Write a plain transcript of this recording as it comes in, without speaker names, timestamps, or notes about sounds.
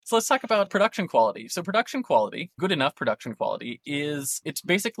So let's talk about production quality. So production quality, good enough production quality,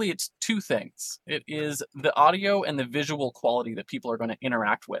 it's two things. It is the audio and the visual quality that people are going to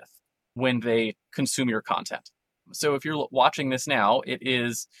interact with when they consume your content. So if you're watching this now, it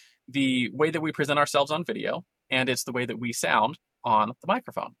is the way that we present ourselves on video, and it's the way that we sound on the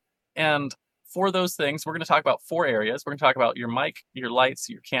microphone. And for those things, we're going to talk about four areas. We're going to talk about your mic, your lights,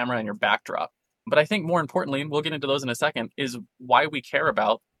 your camera, and your backdrop. But I think more importantly, and we'll get into those in a second, is why we care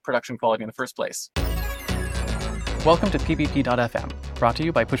about production quality in the first place. Welcome to PvP.fm, brought to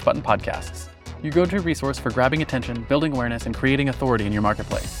you by Pushbutton Podcasts, your go-to resource for grabbing attention, building awareness, and creating authority in your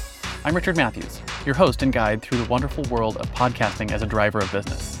marketplace. I'm Richard Matthews, your host and guide through the wonderful world of podcasting as a driver of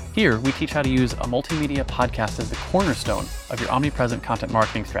business. Here, we teach how to use a multimedia podcast as the cornerstone of your omnipresent content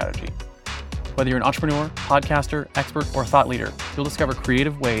marketing strategy. Whether you're an entrepreneur, podcaster, expert, or thought leader, you'll discover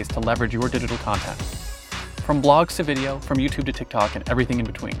creative ways to leverage your digital content. From blogs to video, from YouTube to TikTok, and everything in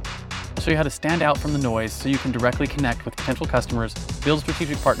between. We'll show you how to stand out from the noise so you can directly connect with potential customers, build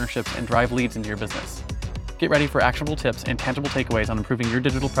strategic partnerships, and drive leads into your business. Get ready for actionable tips and tangible takeaways on improving your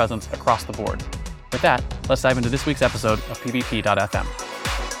digital presence across the board. With that, let's dive into this week's episode of PvP.fm.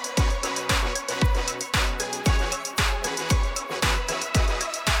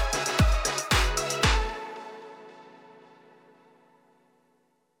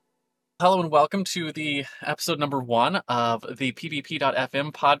 Hello and welcome to the episode number 1 of the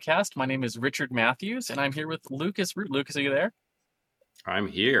PvP.fm podcast. My name is Richard Matthews, and I'm here with Lucas Root. Lucas, are you there? I'm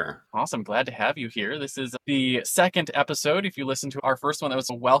here. Awesome. Glad to have you here. This is the second episode. If you listened to our first one, that was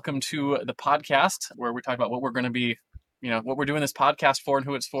a welcome to the podcast, where we talk about what we're going to be, what we're doing this podcast for and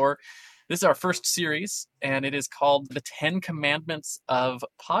who it's for. This is our first series, and it is called The 10 Commandments of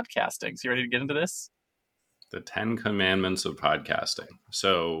Podcasting. So you ready to get into this? The 10 Commandments of Podcasting.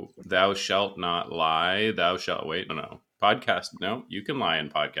 So, thou shalt not lie, thou shalt no, you can lie in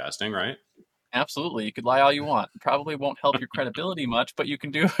podcasting, right? Absolutely. You could lie all you want. It probably won't help your credibility much, but you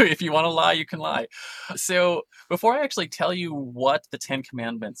can do, if you want to lie, you can lie. So before I actually tell you what the 10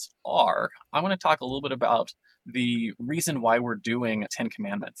 Commandments are, I want to talk a little bit about the reason why we're doing a 10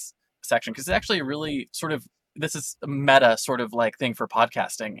 Commandments section, because it's actually a really this is a meta sort of like thing for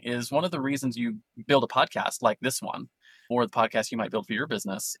podcasting. Is one of the reasons you build a podcast like this one, or the podcast you might build for your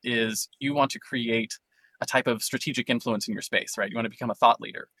business, is you want to create a type of strategic influence in your space, right? You want to become a thought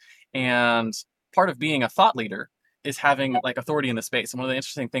leader. And part of being a thought leader is having like authority in the space. And one of the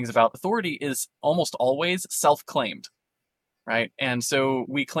interesting things about authority is almost always self-claimed, right? And so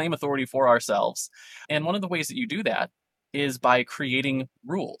we claim authority for ourselves. And one of the ways that you do that is by creating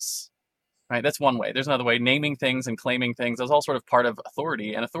rules, right? That's one way. There's another way, naming things and claiming things. That's all sort of part of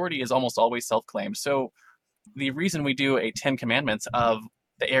authority. And authority is almost always self-claimed. So the reason we do a 10 Commandments of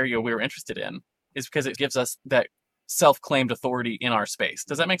the area we were interested in is because it gives us that self-claimed authority in our space.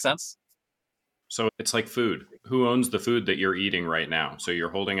 Does that make sense? So it's like food. Who owns the food that you're eating right now? So you're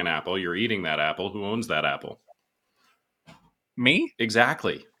holding an apple, you're eating that apple. Who owns that apple? Me?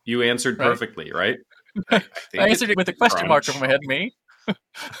 Exactly. You answered perfectly, right? I answered it with a question mark over my head. Me?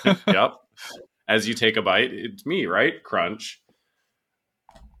 Yep. As you take a bite, it's me, right? Crunch.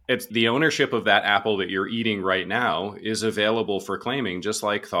 It's the ownership of that apple that you're eating right now is available for claiming, just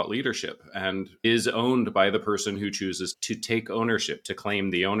like thought leadership, and is owned by the person who chooses to take ownership, to claim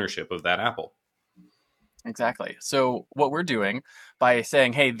the ownership of that apple. Exactly. So what we're doing by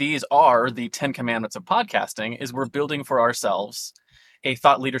saying, hey, these are the 10 Commandments of podcasting, is we're building for ourselves a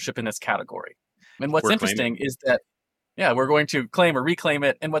thought leadership in this category. And what's interesting is that, we're going to claim or reclaim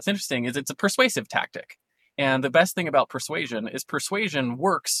it. And what's interesting is it's a persuasive tactic. And the best thing about persuasion is persuasion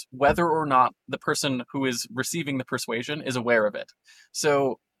works whether or not the person who is receiving the persuasion is aware of it.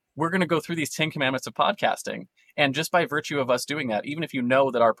 So we're going to go through these 10 Commandments of podcasting. And just by virtue of us doing that, even if you know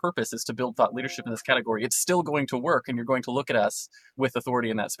that our purpose is to build thought leadership in this category, it's still going to work, and you're going to look at us with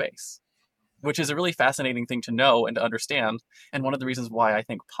authority in that space, which is a really fascinating thing to know and to understand. And one of the reasons why I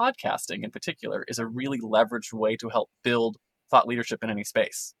think podcasting in particular is a really leveraged way to help build thought leadership in any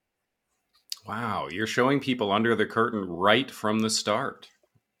space. Wow, you're showing people under the curtain right from the start.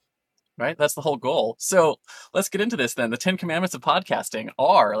 Right? That's the whole goal. So let's get into this then. The 10 Commandments of podcasting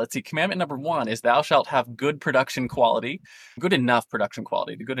are, commandment number 1 is thou shalt have good production quality, good enough production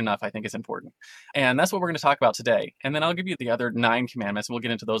quality. The good enough, I think, is important. And that's what we're going to talk about today. And then I'll give you the other 9 commandments, and we'll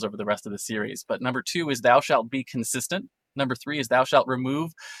get into those over the rest of the series. But number 2 is thou shalt be consistent. Number 3 is thou shalt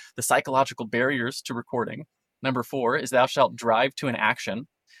remove the psychological barriers to recording. Number 4 is thou shalt drive to an action.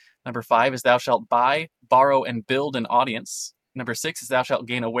 Number 5 is thou shalt buy, borrow, and build an audience. Number 6 is thou shalt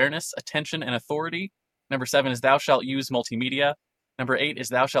gain awareness, attention, and authority. Number 7 is thou shalt use multimedia. Number 8 is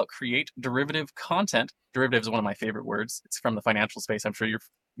thou shalt create derivative content. Derivative is one of my favorite words. It's from the financial space. I'm sure you're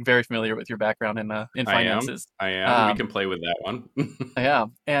very familiar with your background in I am. finances. I am. We Um, can play with that one. yeah.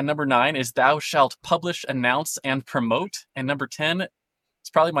 And number 9 is thou shalt publish, announce, and promote. And number 10, it's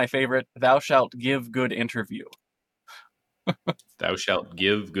probably my favorite, thou shalt give good interview. Thou shalt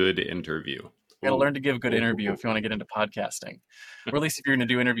give good interview. You got to Ooh. learn to give good Ooh, interview ooh, if you want to get into podcasting, or at least if you're going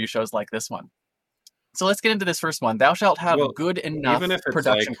to do interview shows like this one. So let's get into this first one. Thou shalt Well, have good enough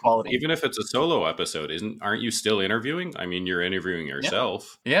production quality. even if it's a solo episode, aren't you still interviewing? I mean, you're interviewing Yeah.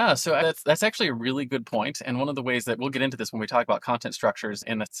 yourself. Yeah, so that's actually a really good point. And one of the ways that we'll get into this when we talk about content structures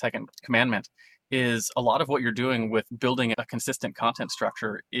in the second commandment is a lot of what you're doing with building a consistent content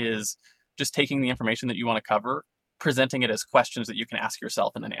structure is just taking the information that you want to cover, presenting it as questions that you can ask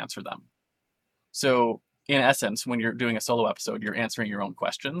yourself and then answer them. So in essence, when you're doing a solo episode, you're answering your own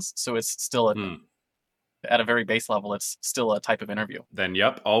questions. So it's still at a very base level, it's still a type of interview. Then,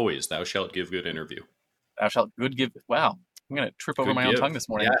 yep, always thou shalt give good interview. Thou shalt good give. Wow, I'm going to trip over Good my own give. tongue this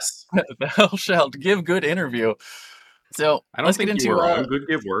morning. Yes. Thou shalt give good interview. So I don't let's get think you into were wrong. Good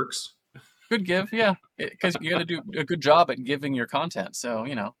give works. good give. Yeah, because you got to do a good job at giving your content. So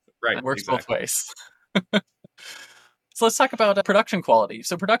Right. that works both Exactly. ways. So let's talk about production quality.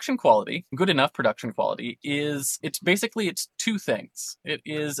 So production quality, good enough production quality, it's basically it's two things. It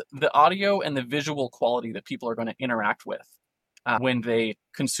is the audio and the visual quality that people are going to interact with when they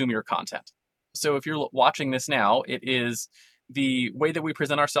consume your content. So if you're watching this now, it is the way that we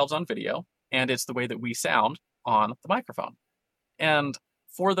present ourselves on video, and it's the way that we sound on the microphone. And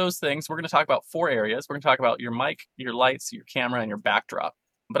for those things, we're going to talk about 4 areas. We're going to talk about your mic, your lights, your camera, and your backdrop.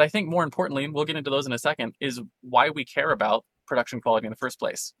 But I think more importantly, and we'll get into those in a second, is why we care about production quality in the first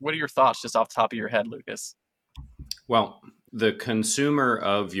place. What are your thoughts just off the top of your head, Lucas? Well, the consumer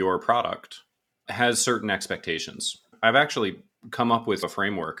of your product has certain expectations. I've actually come up with a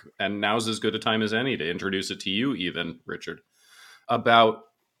framework, and now's as good a time as any to introduce it to you, even, Richard, about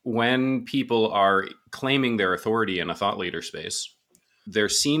when people are claiming their authority in a thought leader space. There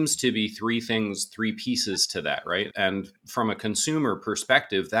seems to be 3 pieces to that, right? And from a consumer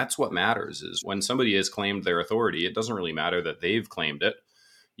perspective, that's what matters is when somebody has claimed their authority, it doesn't really matter that they've claimed it.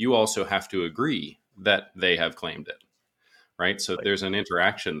 You also have to agree that they have claimed it, right? So there's an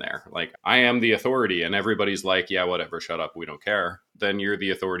interaction there. Like, I am the authority, and everybody's like, yeah, whatever, shut up, we don't care. Then you're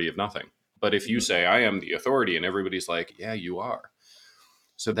the authority of nothing. But if you say, I am the authority, and everybody's like, yeah, you are.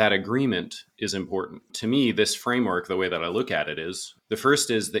 So that agreement is important. To me, this framework, the way that I look at it is, the first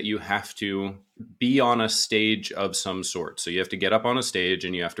is that you have to be on a stage of some sort. So you have to get up on a stage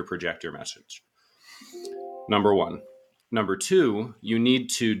and you have to project your message. Number 1. Number 2, you need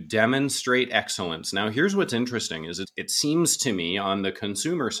to demonstrate excellence. Now, here's what's interesting is it seems to me on the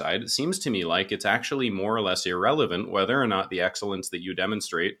consumer side, it seems to me like it's actually more or less irrelevant whether or not the excellence that you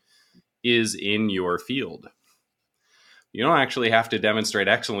demonstrate is in your field. You don't actually have to demonstrate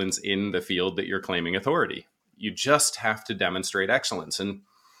excellence in the field that you're claiming authority. You just have to demonstrate excellence. And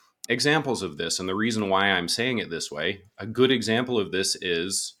examples of this, and the reason why I'm saying it this way, a good example of this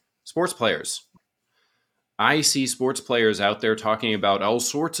is sports players. I see sports players out there talking about all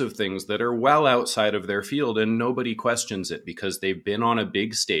sorts of things that are well outside of their field, and nobody questions it because they've been on a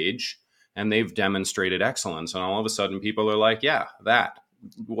big stage and they've demonstrated excellence. And all of a sudden, people are like, yeah,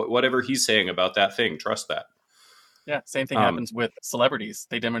 whatever he's saying about that thing, trust that. Yeah, same thing happens with celebrities.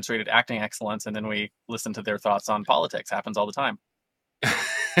 They demonstrated acting excellence, and then we listen to their thoughts on politics. Happens all the time.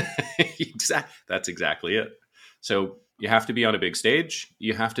 That's exactly it. So you have to be on a big stage.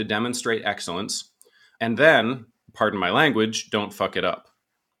 You have to demonstrate excellence. And then, pardon my language, don't fuck it up.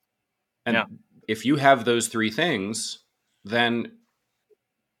 And if you have those 3 things, then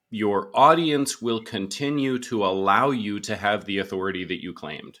your audience will continue to allow you to have the authority that you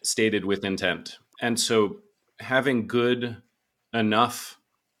claimed, stated with intent. And so having good enough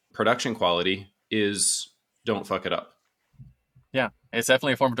production quality is don't fuck it up. Yeah, it's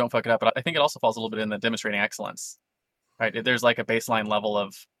definitely a form of don't fuck it up, but I think it also falls a little bit in the demonstrating excellence, right? There's like a baseline level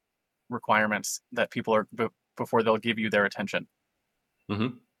of requirements that people are before they'll give you their attention.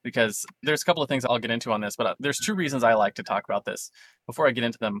 Mm-hmm. Because there's a couple of things I'll get into on this, but there's 2 reasons I like to talk about this. Before I get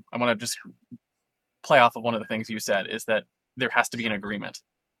into them, I want to just play off of one of the things you said is that there has to be an agreement.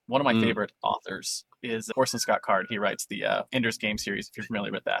 One of my favorite authors is Orson Scott Card. He writes the Ender's Game series, if you're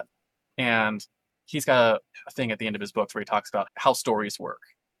familiar with that. And he's got a thing at the end of his books where he talks about how stories work.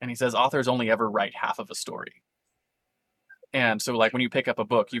 And he says authors only ever write half of a story. And so like when you pick up a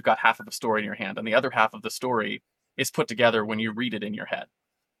book, you've got half of a story in your hand, and the other half of the story is put together when you read it in your head.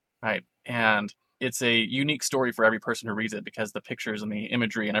 Right. And it's a unique story for every person who reads it because the pictures and the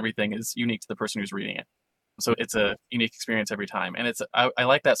imagery and everything is unique to the person who's reading it. So it's a unique experience every time. And I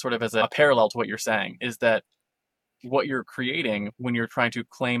like that sort of as a parallel to what you're saying, is that what you're creating when you're trying to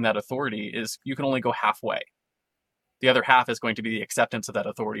claim that authority is you can only go halfway. The other half is going to be the acceptance of that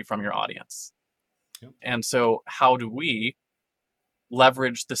authority from your audience. Yep. And so how do we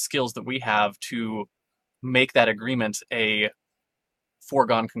leverage the skills that we have to make that agreement a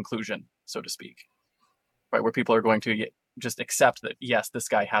foregone conclusion, so to speak, right? Where people are going to just accept that, yes, this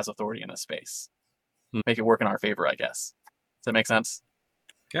guy has authority in this space. Make it work in our favor, I guess. Does that make sense?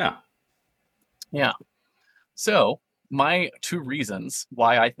 Yeah. Yeah. So my 2 reasons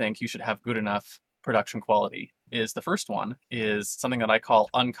why I think you should have good enough production quality is, the first one is something that I call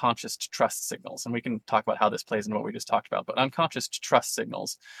unconscious trust signals. And we can talk about how this plays into what we just talked about. But unconscious trust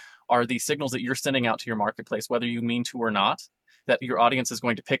signals are the signals that you're sending out to your marketplace, whether you mean to or not, that your audience is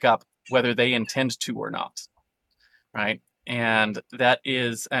going to pick up whether they intend to or not. Right. And that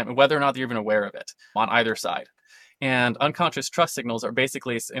is whether or not they're even aware of it on either side. And unconscious trust signals are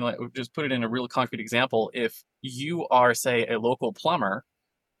basically, just put it in a real concrete example. If you are, say, a local plumber,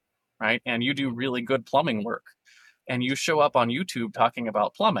 right, and you do really good plumbing work, and you show up on YouTube talking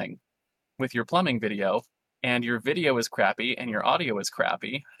about plumbing with your plumbing video, and your video is crappy, and your audio is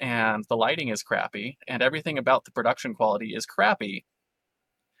crappy, and the lighting is crappy, and everything about the production quality is crappy,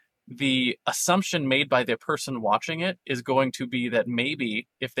 the assumption made by the person watching it is going to be that maybe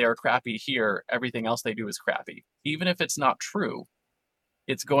if they are crappy here, everything else they do is crappy. Even if it's not true,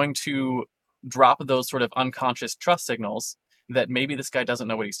 it's going to drop those sort of unconscious trust signals that maybe this guy doesn't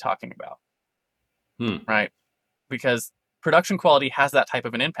know what he's talking about. Right? Because production quality has that type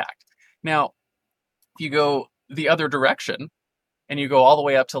of an impact. Now, if you go the other direction, and you go all the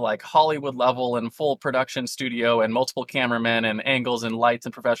way up to like Hollywood level and full production studio and multiple cameramen and angles and lights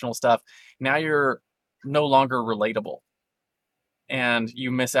and professional stuff, now you're no longer relatable. And you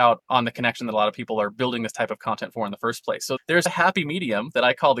miss out on the connection that a lot of people are building this type of content for in the first place. So there's a happy medium that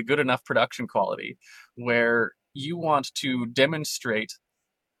I call the good enough production quality, where you want to demonstrate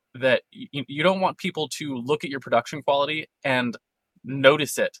that you don't want people to look at your production quality and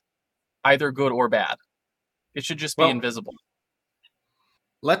notice it, either good or bad. It should just be invisible.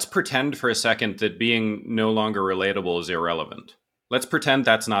 Let's pretend for a second that being no longer relatable is irrelevant. Let's pretend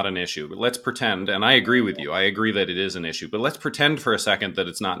that's not an issue. But let's pretend, and I agree with you, I agree that it is an issue, but let's pretend for a second that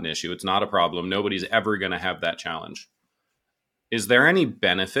it's not an issue. It's not a problem. Nobody's ever going to have that challenge. Is there any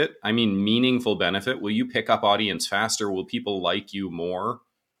benefit? I mean, meaningful benefit? Will you pick up audience faster? Will people like you more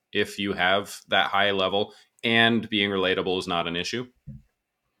if you have that high level and being relatable is not an issue?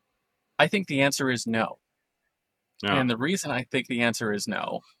 I think the answer is no. No. And the reason I think the answer is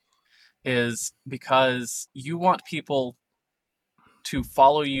no is because you want people to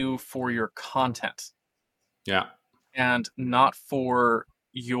follow you for your content. Yeah. And not for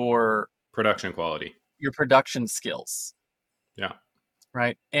your production quality, your production skills. Yeah.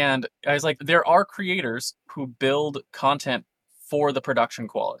 Right. And I was like, there are creators who build content for the production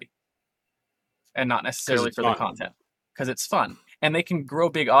quality and not necessarily for the content, because it's fun, and they can grow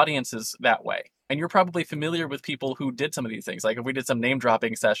big audiences that way. And you're probably familiar with people who did some of these things. Like if we did some name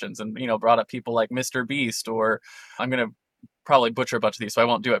dropping sessions and, brought up people like Mr. Beast, or I'm going to probably butcher a bunch of these, so I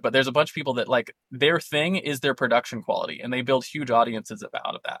won't do it. But there's a bunch of people that like their thing is their production quality, and they build huge audiences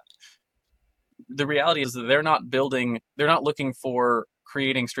out of that. The reality is that they're not looking for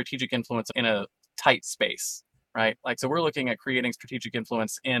creating strategic influence in a tight space, right? Like, so we're looking at creating strategic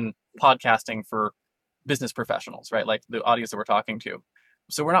influence in podcasting for business professionals, right? Like the audience that we're talking to.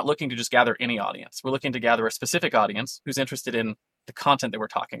 So we're not looking to just gather any audience. We're looking to gather a specific audience who's interested in the content that we're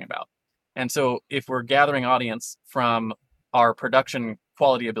talking about. And so if we're gathering audience from our production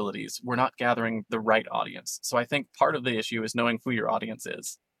quality abilities, we're not gathering the right audience. So I think part of the issue is knowing who your audience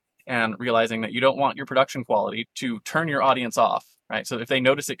is and realizing that you don't want your production quality to turn your audience off, right? So if they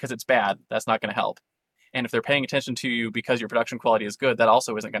notice it because it's bad, that's not going to help. And if they're paying attention to you because your production quality is good, that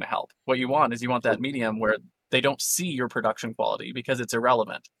also isn't going to help. What you want is that medium where they don't see your production quality because it's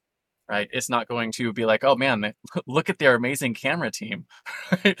irrelevant, right? It's not going to be like, oh man, look at their amazing camera team.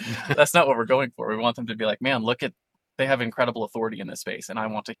 That's not what we're going for. We want them to be like, man, they have incredible authority in this space, and I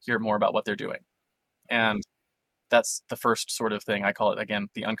want to hear more about what they're doing. And that's the first sort of thing. I call it, again,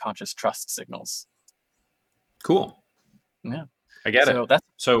 the unconscious trust signals. Cool. Yeah. I get it.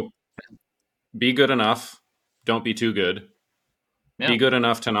 So be good enough. Don't be too good. Yeah. Be good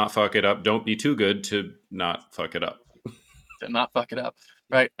enough to not fuck it up. Don't be too good to not fuck it up. To not fuck it up.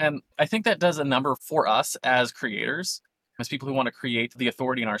 Right. And I think that does a number for us as creators, as people who want to create the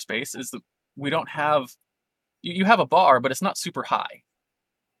authority in our space, is that we don't have, you have a bar, but it's not super high,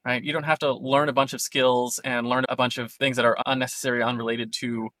 right? You don't have to learn a bunch of skills and learn a bunch of things that are unnecessary, unrelated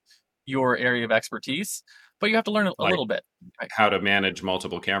to your area of expertise. but you have to learn a Like little bit. Right? how to manage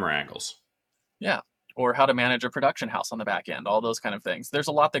multiple camera angles. Yeah. Or how to manage a production house on the back end, all those kind of things. There's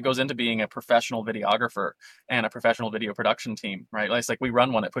a lot that goes into being a professional videographer and a professional video production team, right? It's like we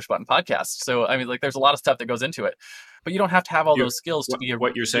run one at Push Button Podcast. So, I mean, like there's a lot of stuff that goes into it, but you don't have to have all You, those skills to be a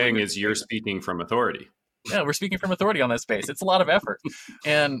what you're really saying good is you're creator. speaking from authority. Yeah, we're speaking from authority on this space. It's a lot of effort.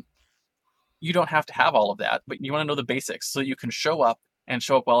 And you don't have to have all of that, but you want to know the basics so you can show up and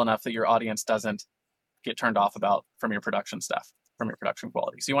show up well enough that your audience doesn't get turned off about from your production stuff, from your production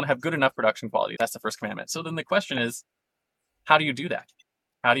quality. So you want to have good enough production quality. That's the first commandment. So then the question is, how do you do that?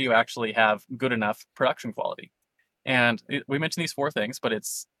 How do you actually have good enough production quality? And we mentioned these four things, but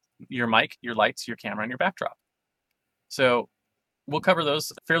it's your mic, your lights, your camera, and your backdrop. So we'll cover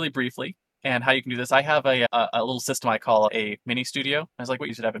those fairly briefly and how you can do this. I have a little system I call a mini studio. I was like, what,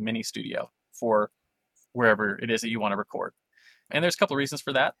 you should have a mini studio for wherever it is that you want to record. And there's a couple of reasons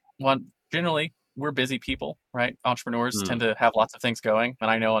for that. One, generally, we're busy people, right? Entrepreneurs tend Mm, to have lots of things going. And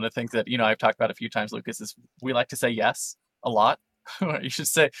I know one of the things that, I've talked about a few times, Lucas, is we like to say yes a lot. You should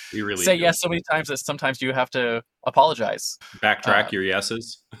we really say do. yes so many times that sometimes you have to apologize, Backtrack uh, your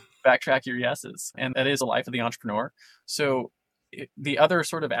yeses. backtrack your yeses. And that is the life of the entrepreneur. So the other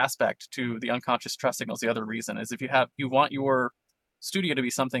sort of aspect to the unconscious trust signals, the other reason is if you want your studio to be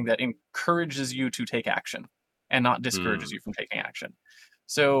something that encourages you to take action and not discourages Mm, you from taking action.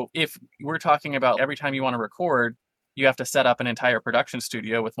 So if we're talking about every time you want to record, you have to set up an entire production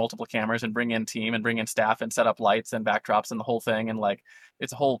studio with multiple cameras and bring in team and bring in staff and set up lights and backdrops and the whole thing. And like,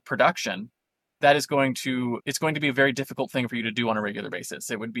 it's a whole production that is it's going to be a very difficult thing for you to do on a regular basis.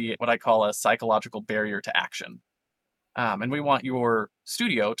 It would be what I call a psychological barrier to action. And we want your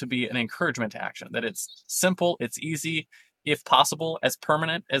studio to be an encouragement to action, that it's simple, it's easy, if possible, as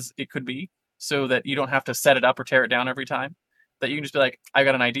permanent as it could be, so that you don't have to set it up or tear it down every time. That you can just be like, I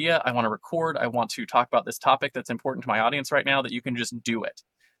got an idea, I want to record, I want to talk about this topic that's important to my audience right now, that you can just do it.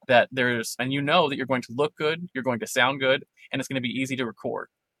 And you know that you're going to look good, you're going to sound good, and it's going to be easy to record.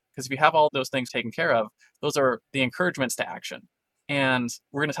 Because if you have all those things taken care of, those are the encouragements to action. And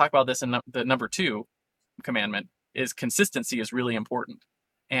we're going to talk about this in the number 2 commandment, is consistency is really important.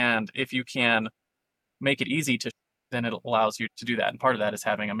 And if you can make it easy to, then it allows you to do that. And part of that is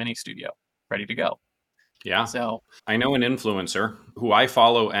having a mini studio ready to go. yeah. So I know an influencer who I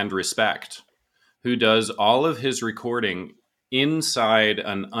follow and respect who does all of his recording inside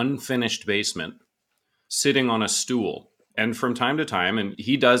an unfinished basement, sitting on a stool. And from time to time, and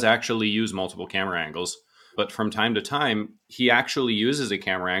he does actually use multiple camera angles, but from time to time, he actually uses a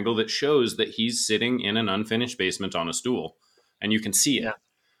camera angle that shows that he's sitting in an unfinished basement on a stool, and you can see yeah, it.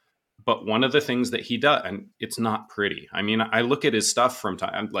 But one of the things that he does, and it's not pretty. I mean, I look at his stuff from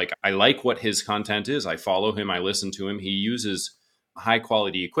time, like I like what his content is. I follow him, I listen to him. He uses high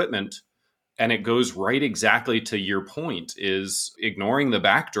quality equipment, and it goes right exactly to your point, is ignoring the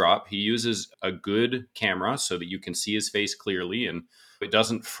backdrop. He uses a good camera so that you can see his face clearly and it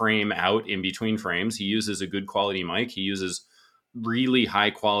doesn't frame out in between frames. He uses a good quality mic. He uses really high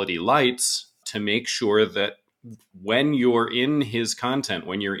quality lights to make sure that when you're in his content,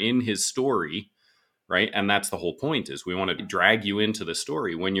 when you're in his story, right? And that's the whole point, is we want to drag you into the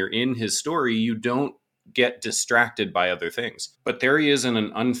story. When you're in his story, you don't get distracted by other things. But there he is in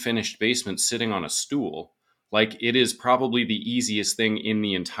an unfinished basement sitting on a stool. Like, it is probably the easiest thing in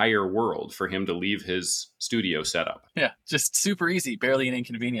the entire world for him to leave his studio set up. yeah, just super easy, barely an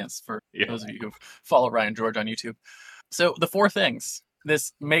inconvenience for Yeah. those of you who follow Ryan George on YouTube. So the 4 things.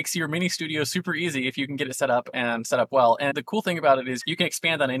 This makes your mini studio super easy if you can get it set up and set up well. And the cool thing about it is you can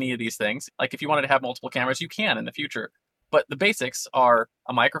expand on any of these things. Like if you wanted to have multiple cameras, you can in the future. But the basics are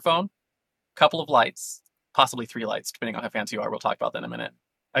a microphone, couple of lights, possibly 3 lights, depending on how fancy you are. We'll talk about that in a minute.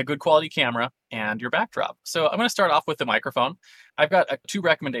 A good quality camera, and your backdrop. So I'm going to start off with the microphone. I've got 2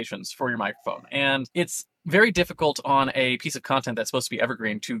 recommendations for your microphone. And it's very difficult on a piece of content that's supposed to be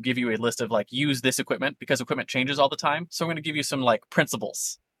evergreen to give you a list of like, use this equipment, because equipment changes all the time. So I'm going to give you some like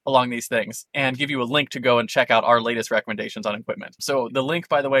principles along these things and give you a link to go and check out our latest recommendations on equipment. So the link,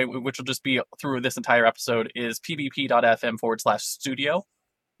 by the way, which will just be through this entire episode, is pbp.fm/studio.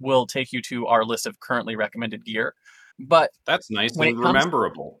 Will take you to our list of currently recommended gear. But That's nice when it and comes,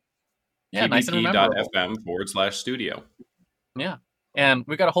 rememberable. yeah, nice and rememberable. pbp.fm/studio. Yeah. And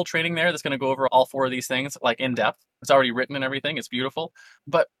we've got a whole training there that's going to go over all 4 of these things, like in depth. It's already written and everything. It's beautiful.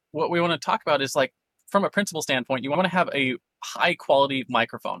 But what we want to talk about is like, from a principle standpoint, you want to have a high quality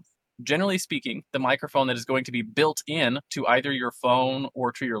microphone. Generally speaking, the microphone that is going to be built in to either your phone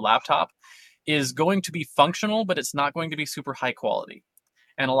or to your laptop is going to be functional, but it's not going to be super high quality.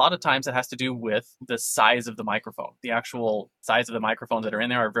 And a lot of times it has to do with the size of the microphone. The actual size of the microphones that are in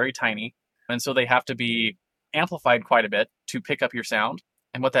there are very tiny. And so they have to be amplified quite a bit to pick up your sound.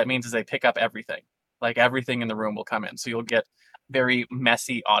 And what that means is they pick up everything. Like everything in the room will come in. So you'll get very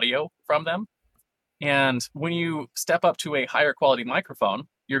messy audio from them. And when you step up to a higher quality microphone,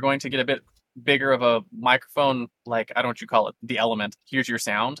 you're going to get a bit bigger of a microphone, like, I don't know what you call it, the element. Here's your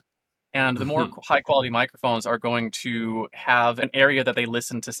sound. And the more high quality microphones are going to have an area that they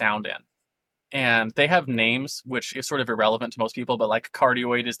listen to sound in. And they have names, which is sort of irrelevant to most people, but like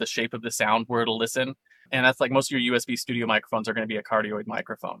cardioid is the shape of the sound where it'll listen. And that's like most of your USB studio microphones are going to be a cardioid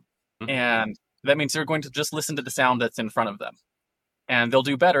microphone. And that means they're going to just listen to the sound that's in front of them. And they'll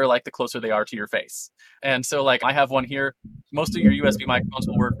do better like the closer they are to your face. And so like I have one here. Most of your USB microphones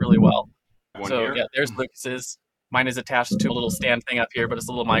will work really well. One So here. yeah, there's Lucas's. Mine is attached to a little stand thing up here, but it's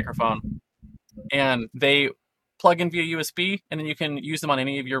a little microphone. And they plug in via USB, and then you can use them on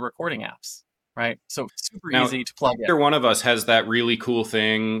any of your recording apps, right? So super easy to plug in. Either one of us has that really cool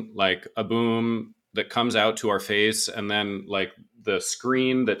thing, like a boom that comes out to our face, and then like the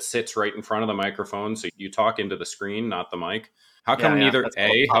screen that sits right in front of the microphone. So you talk into the screen, not the mic. How come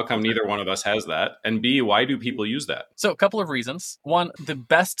how come neither one of us has that? And B, why do people use that? So a couple of reasons. One, the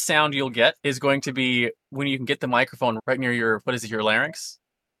best sound you'll get is going to be when you can get the microphone right near your, your larynx?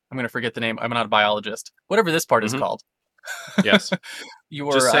 I'm going to forget the name. I'm not a biologist. Whatever this part is called. Yes.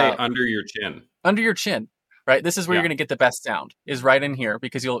 Just say under your chin. Under your chin, right? This is where you're going to get the best sound, is right in here,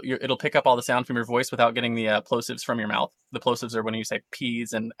 because it'll pick up all the sound from your voice without getting the plosives from your mouth. The plosives are when you say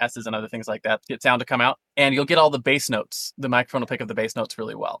P's and S's and other things like that, get sound to come out. And you'll get all the bass notes. The microphone will pick up the bass notes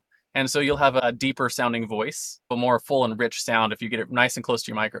really well. And so you'll have a deeper sounding voice, a more full and rich sound if you get it nice and close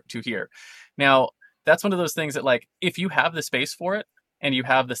to your micro to here. Now, that's one of those things that, like, if you have the space for it and you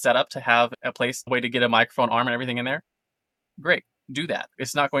have the setup to have a way to get a microphone arm and everything in there, great, do that.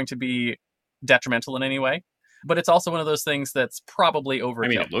 It's not going to be detrimental in any way, but it's also one of those things that's probably overkill. I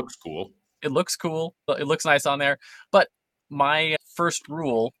mean, it looks cool. It looks cool. It looks nice on there. But my first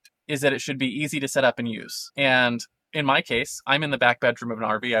rule is that it should be easy to set up and use. And in my case, I'm in the back bedroom of an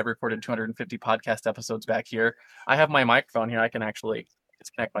RV. I've recorded 250 podcast episodes back here. I have my microphone here. I can actually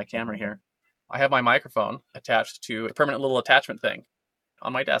disconnect my camera here. I have my microphone attached to a permanent little attachment thing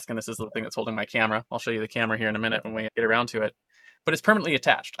on my desk, and this is the thing that's holding my camera. I'll show you the camera here in a minute when we get around to it. But it's permanently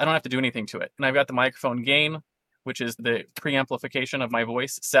attached. I don't have to do anything to it. And I've got the microphone gain, which is the preamplification of my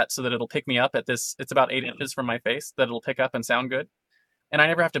voice, set so that it'll pick me up at this. It's about 8 inches from my face that it'll pick up and sound good. And I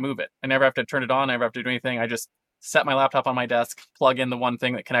never have to move it. I never have to turn it on. I never have to do anything. I just set my laptop on my desk, plug in the one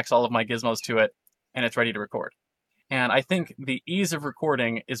thing that connects all of my gizmos to it, and it's ready to record. And I think the ease of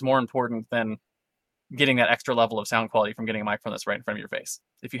recording is more important than getting that extra level of sound quality from getting a microphone that's right in front of your face.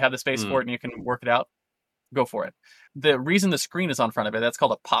 If you have the space for it and you can work it out, go for it. The reason the screen is on front of it, that's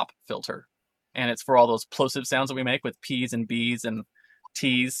called a pop filter. And it's for all those plosive sounds that we make with P's and B's and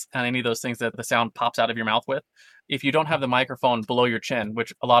T's and any of those things that the sound pops out of your mouth with. If you don't have the microphone below your chin,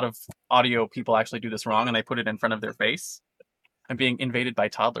 which a lot of audio people actually do this wrong, and they put it in front of their face. I'm being invaded by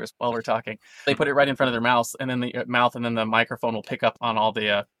toddlers while we're talking. They put it right in front of their mouth, and then the microphone will pick up on all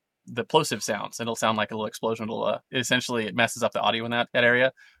the plosive sounds. It'll sound like a little explosion. It messes up the audio in that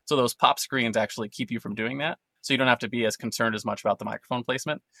area. So those pop screens actually keep you from doing that. So you don't have to be as concerned as much about the microphone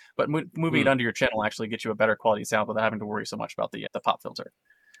placement. But moving it under your chin will actually get you a better quality sound without having to worry so much about the pop filter.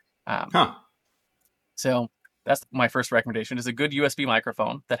 So that's my first recommendation, is a good USB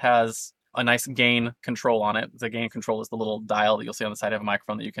microphone that has a nice gain control on it. The gain control is the little dial that you'll see on the side of a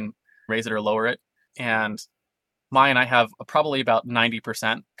microphone that you can raise it or lower it. And mine, I have probably about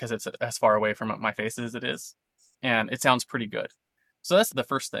 90% because it's as far away from my face as it is. And it sounds pretty good. So that's the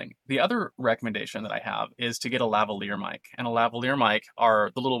first thing. The other recommendation that I have is to get a lavalier mic. And a lavalier mic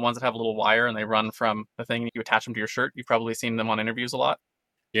are the little ones that have a little wire and they run from the thing. You attach them to your shirt. You've probably seen them on interviews a lot.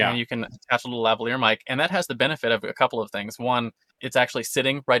 Yeah. And you can attach a little lavalier mic. And that has the benefit of a couple of things. One, it's actually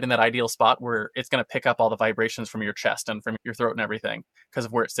sitting right in that ideal spot where it's going to pick up all the vibrations from your chest and from your throat and everything because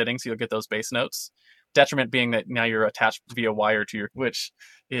of where it's sitting. So you'll get those bass notes. Detriment being that now you're attached via wire to which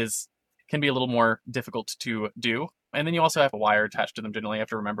can be a little more difficult to do. And then you also have a wire attached to them. Generally, you have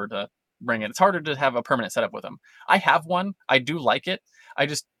to remember to bring it. It's harder to have a permanent setup with them. I have one. I do like it. I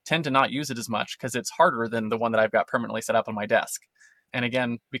just tend to not use it as much because it's harder than the one that I've got permanently set up on my desk. And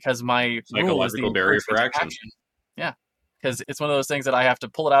again, because my rule is the barrier for action. Yeah, because it's one of those things that I have to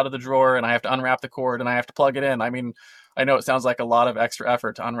pull it out of the drawer and I have to unwrap the cord and I have to plug it in. I mean, I know it sounds like a lot of extra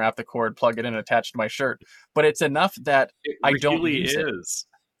effort to unwrap the cord, plug it in, and attach to my shirt, but it's enough that I don't use it.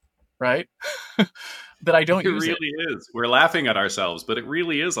 Right? That I don't use it. It really is. We're laughing at ourselves, but it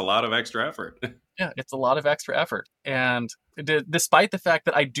really is a lot of extra effort. Yeah, it's a lot of extra effort. And despite the fact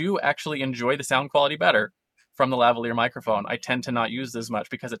that I do actually enjoy the sound quality better from the lavalier microphone, I tend to not use it as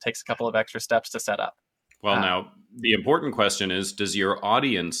much because it takes a couple of extra steps to set up. Well, now, the important question is, does your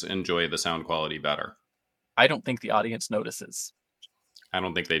audience enjoy the sound quality better? I don't think the audience notices. I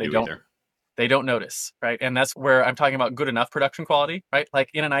don't think they They do don't. either. They don't notice, right? And that's where I'm talking about good enough production quality, right? Like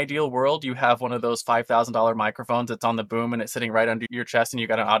in an ideal world, you have one of those $5,000 microphones that's on the boom and it's sitting right under your chest, and you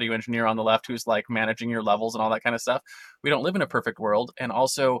got an audio engineer on the left who's like managing your levels and all that kind of stuff. We don't live in a perfect world. And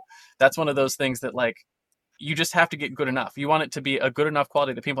also, that's one of those things that like you just have to get good enough. You want it to be a good enough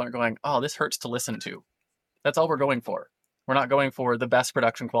quality that people aren't going, oh, this hurts to listen to. That's all we're going for. We're not going for the best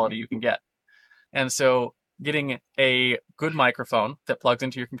production quality you can get. And so getting a good microphone that plugs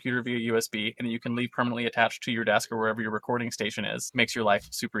into your computer via USB and that you can leave permanently attached to your desk or wherever your recording station is makes your life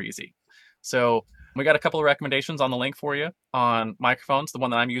super easy. So we got a couple of recommendations on the link for you on microphones. The one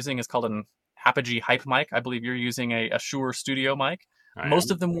that I'm using is called an Apogee Hype mic. I believe you're using a Shure Studio mic. I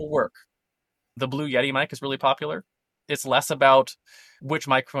Most am. of them will work. The Blue Yeti mic is really popular. It's less about which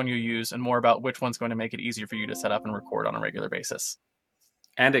microphone you use and more about which one's going to make it easier for you to set up and record on a regular basis.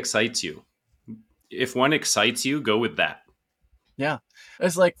 And excites you. If one excites you, go with that. Yeah,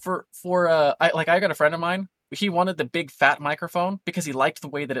 it's like I got a friend of mine. He wanted the big fat microphone because he liked the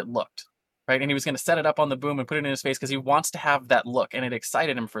way that it looked, right? And he was going to set it up on the boom and put it in his face because he wants to have that look, and it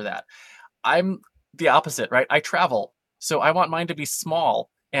excited him for that. I'm the opposite, right? I travel, so I want mine to be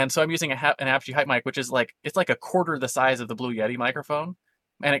small, and so I'm using an Apogee Hype mic, which is like it's like a quarter the size of the Blue Yeti microphone,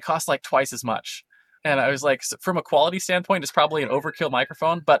 and it costs like twice as much. And I was like, from a quality standpoint, it's probably an overkill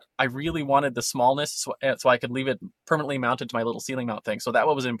microphone, but I really wanted the smallness so I could leave it permanently mounted to my little ceiling mount thing. So that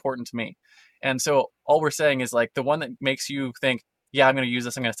was important to me. And so all we're saying is like the one that makes you think, yeah, I'm going to use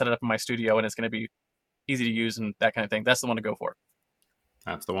this. I'm going to set it up in my studio and it's going to be easy to use and that kind of thing. That's the one to go for.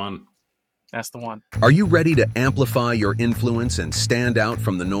 That's the one. That's the one. Are you ready to amplify your influence and stand out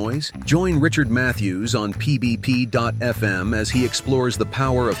from the noise? Join Richard Matthews on pbp.fm as he explores the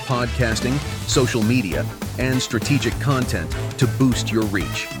power of podcasting, social media, and strategic content to boost your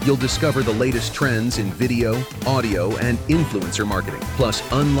reach. You'll discover the latest trends in video, audio, and influencer marketing, plus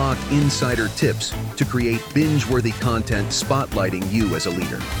unlock insider tips to create binge-worthy content spotlighting you as a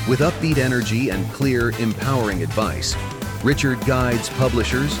leader. With upbeat energy and clear, empowering advice, Richard guides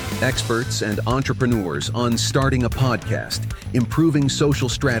publishers, experts, and entrepreneurs on starting a podcast, improving social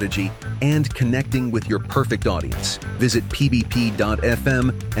strategy, and connecting with your perfect audience. Visit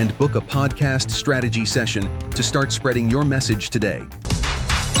pbp.fm and book a podcast strategy session to start spreading your message today.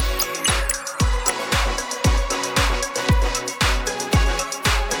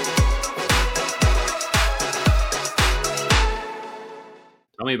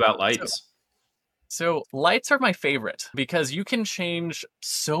 Tell me about lights. So lights are my favorite because you can change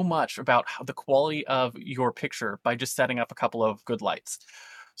so much about the quality of your picture by just setting up a couple of good lights.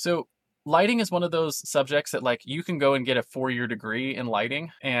 So lighting is one of those subjects that like you can go and get a 4-year degree in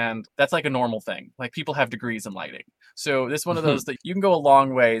lighting, and that's like a normal thing. Like people have degrees in lighting. So this is one of those that you can go a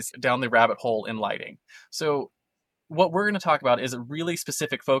long ways down the rabbit hole in lighting. So what we're going to talk about is a really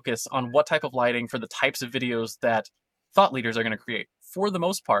specific focus on what type of lighting for the types of videos that thought leaders are going to create. For the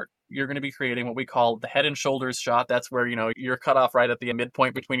most part, you're going to be creating what we call the head and shoulders shot. That's where, you're cut off right at the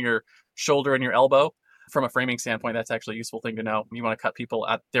midpoint between your shoulder and your elbow. From a framing standpoint, that's actually a useful thing to know. You want to cut people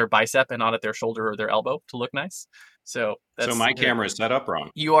at their bicep and not at their shoulder or their elbow to look nice. So my camera is set up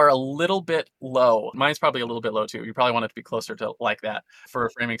wrong. You are a little bit low. Mine's probably a little bit low too. You probably want it to be closer to like that for a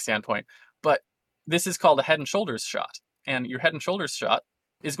framing standpoint. But this is called a head and shoulders shot. And your head and shoulders shot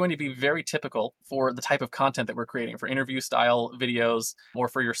is going to be very typical for the type of content that we're creating for interview style videos or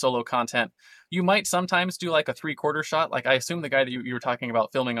for your solo content. You might sometimes do like a 3/4 shot. Like I assume the guy that you were talking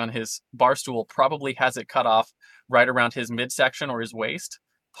about filming on his bar stool probably has it cut off right around his midsection or his waist.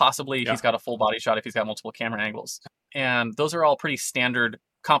 Possibly He's got a full body shot if he's got multiple camera angles. And those are all pretty standard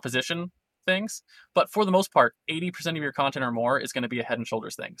composition things. But for the most part, 80% of your content or more is going to be a head and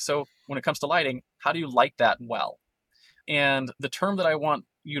shoulders thing. So when it comes to lighting, how do you light that well? And the term that I want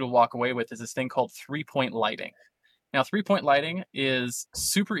you to walk away with is this thing called 3-point lighting. Now, 3-point lighting is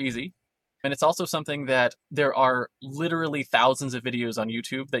super easy. And it's also something that there are literally thousands of videos on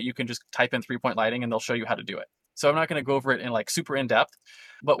YouTube that you can just type in 3-point lighting and they'll show you how to do it. So I'm not going to go over it in like super in depth,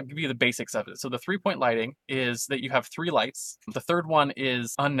 but we'll give you the basics of it. So the 3-point lighting is that you have 3 lights. The third one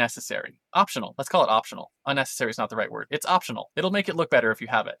is unnecessary, optional. Let's call it optional. Unnecessary is not the right word. It's optional. It'll make it look better if you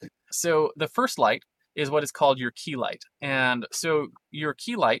have it. So the first light is what is called your key light. And so your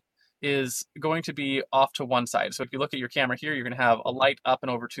key light is going to be off to one side. So if you look at your camera here, you're going to have a light up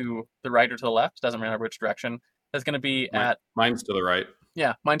and over to the right or to the left. Doesn't matter which direction. That's going to be Mine's to the right.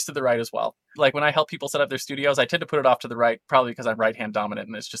 Yeah, mine's to the right as well. Like when I help people set up their studios, I tend to put it off to the right, probably because I'm right-hand dominant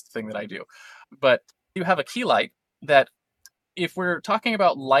and it's just the thing that I do. But you have a key light that if we're talking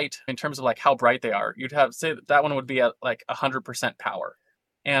about light in terms of like how bright they are, you'd have say that one would be at like 100% power.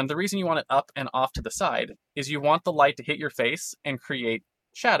 And the reason you want it up and off to the side is you want the light to hit your face and create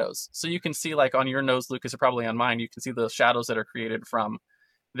shadows. So you can see like on your nose, Lucas, or probably on mine, you can see the shadows that are created from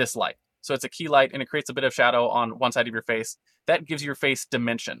this light. So it's a key light and it creates a bit of shadow on one side of your face. That gives your face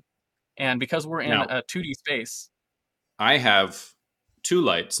dimension. And because we're in Now, a 2D space, I have 2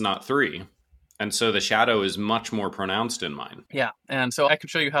 lights, not 3. And so the shadow is much more pronounced in mine. yeah. And so I could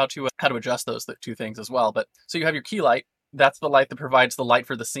show you how to adjust those two things as well. But so you have your key light. That's the light that provides the light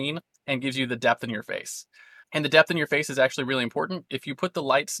for the scene and gives you the depth in your face. And the depth in your face is actually really important. If you put the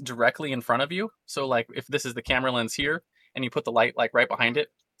lights directly in front of you, so like if this is the camera lens here and you put the light like right behind it,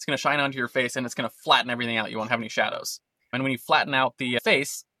 it's going to shine onto your face and it's going to flatten everything out. You won't have any shadows. And when you flatten out the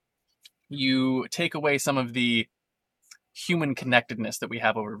face, you take away some of the human connectedness that we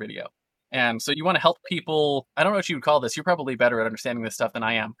have over video. And so you want to help people. I don't know what you would call this. You're probably better at understanding this stuff than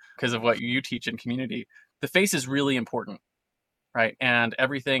I am because of what you teach in community. The face is really important, right? And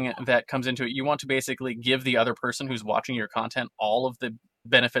everything that comes into it, you want to basically give the other person who's watching your content all of the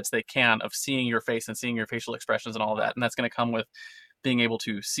benefits they can of seeing your face and seeing your facial expressions and all of that. And that's going to come with being able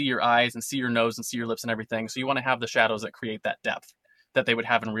to see your eyes and see your nose and see your lips and everything. So you want to have the shadows that create that depth that they would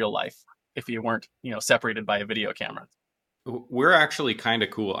have in real life if you weren't, separated by a video camera. We're actually kind of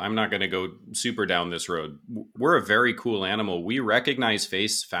cool. I'm not going to go super down this road. We're a very cool animal. We recognize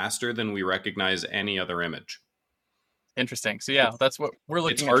face faster than we recognize any other image. Interesting. So yeah, that's what we're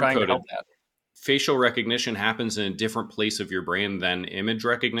looking at trying to help that. Facial recognition happens in a different place of your brain than image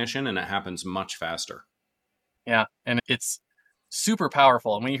recognition, and it happens much faster. Yeah, and it's super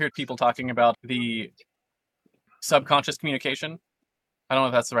powerful. And when you hear people talking about the subconscious communication, I don't know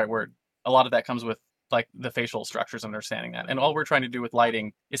if that's the right word. A lot of that comes with like the facial structures, understanding that. And all we're trying to do with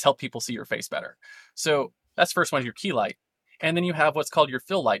lighting is help people see your face better. So that's the first one, your key light. And then you have what's called your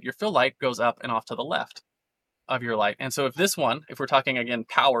fill light. Your fill light goes up and off to the left of your light. And so if we're talking again,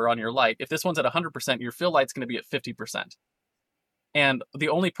 power on your light, if this one's at 100%, your fill light's going to be at 50%. And the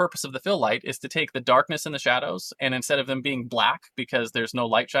only purpose of the fill light is to take the darkness and the shadows, and instead of them being black because there's no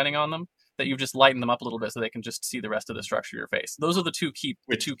light shining on them, that you've just lightened them up a little bit so they can just see the rest of the structure of your face. Those are the two key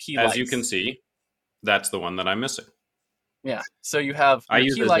lights. As you can see, that's the one that I'm missing. Yeah. So you have. I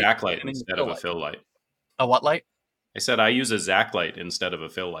use a Zac light instead of a fill light. A what light? I said I use a Zac light instead of a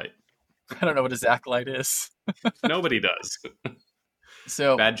fill light. I don't know what a Zac light is. Nobody does.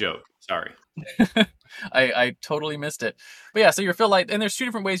 So bad joke. Sorry. I totally missed it. But yeah, so your fill light, and there's 2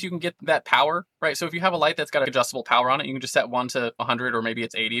 different ways you can get that power, right? So if you have a light that's got adjustable power on it, you can just set one to 100 or maybe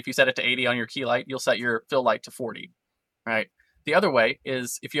it's 80. If you set it to 80 on your key light, you'll set your fill light to 40, right? The other way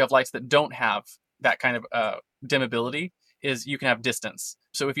is if you have lights that don't have that kind of dimmability, is you can have distance.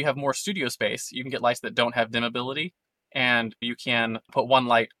 So if you have more studio space, you can get lights that don't have dimmability, and you can put one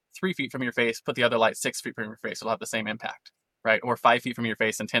light 3 feet from your face, put the other light 6 feet from your face. It'll have the same impact, right? Or 5 feet from your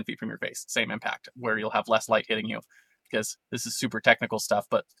face and 10 feet from your face, same impact, where you'll have less light hitting you. Because this is super technical stuff,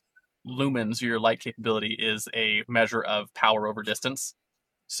 but lumens, your light capability, is a measure of power over distance.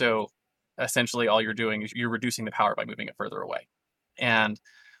 So essentially all you're doing is you're reducing the power by moving it further away. And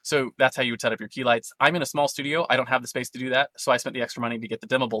so that's how you would set up your key lights. I'm in a small studio. I don't have the space to do that. So I spent the extra money to get the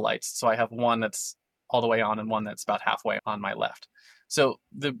dimmable lights. So I have one that's all the way on and one that's about halfway on my left. So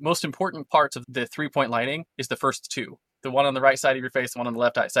the most important parts of the 3-point lighting is the first 2. The one on the right side of your face, the one on the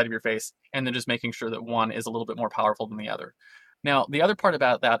left side of your face, and then just making sure that one is a little bit more powerful than the other. Now, the other part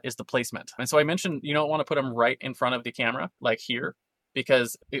about that is the placement. And so I mentioned you don't want to put them right in front of the camera, like here,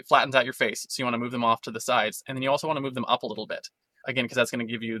 because it flattens out your face. So you want to move them off to the sides. And then you also want to move them up a little bit. Again, because that's going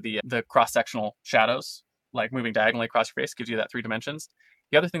to give you the cross-sectional shadows, like moving diagonally across your face gives you that 3 dimensions.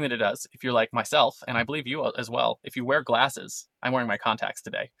 The other thing that it does, if you're like myself, and I believe you as well, if you wear glasses, I'm wearing my contacts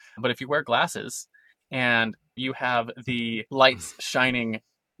today, but if you wear glasses and you have the lights shining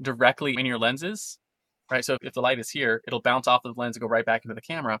directly in your lenses, right? So if the light is here, it'll bounce off of the lens and go right back into the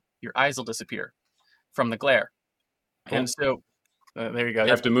camera. Your eyes will disappear from the glare. Cool. And so there you go. You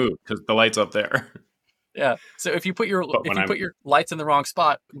have to move because the light's up there. Yeah. So if you put your lights in the wrong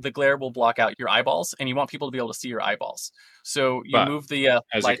spot, the glare will block out your eyeballs, and you want people to be able to see your eyeballs. So you move the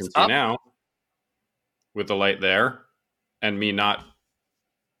as lights you can see up. now, with the light there, and me not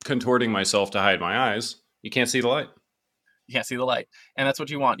contorting myself to hide my eyes, you can't see the light. You can't see the light, and that's what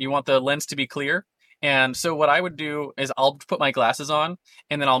you want. You want the lens to be clear. And so what I would do is I'll put my glasses on,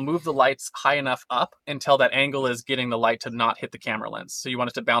 and then I'll move the lights high enough up until that angle is getting the light to not hit the camera lens. So you want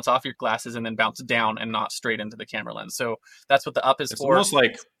it to bounce off your glasses and then bounce down and not straight into the camera lens. So that's what the up is for. It's almost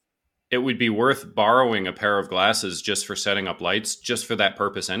like it would be worth borrowing a pair of glasses just for setting up lights, just for that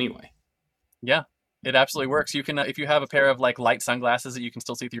purpose anyway. Yeah. It absolutely works. You can, if you have a pair of like light sunglasses that you can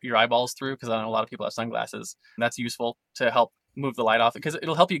still see through your eyeballs through, because I know a lot of people have sunglasses, that's useful to help move the light off, because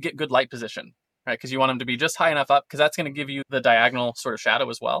it'll help you get good light position, right? Because you want them to be just high enough up, because that's going to give you the diagonal sort of shadow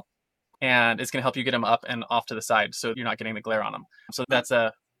as well. And it's going to help you get them up and off to the side, so you're not getting the glare on them. So that's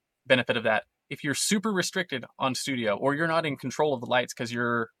a benefit of that. If you're super restricted on studio, or you're not in control of the lights because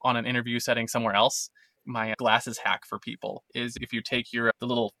you're on an interview setting somewhere else, my glasses hack for people is if you take the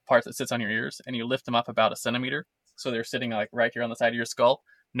little part that sits on your ears and you lift them up about a centimeter, so they're sitting like right here on the side of your skull,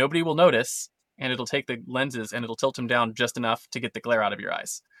 nobody will notice, and it'll take the lenses and it'll tilt them down just enough to get the glare out of your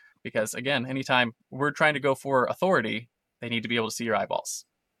eyes. Because again, anytime we're trying to go for authority, they need to be able to see your eyeballs.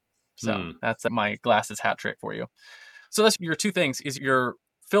 So that's my glasses hat trick for you. So that's your two things: is your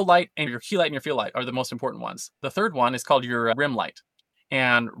fill light and your key light and your field light are the most important ones. The third one is called your rim light.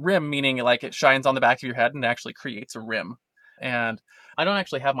 And rim meaning like it shines on the back of your head and actually creates a rim. And I don't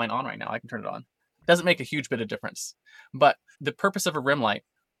actually have mine on right now. I can turn it on. It doesn't make a huge bit of difference. But the purpose of a rim light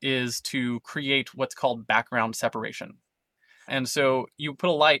is to create what's called background separation. And so you put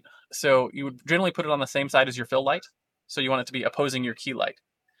a light, so you would generally put it on the same side as your fill light. So you want it to be opposing your key light.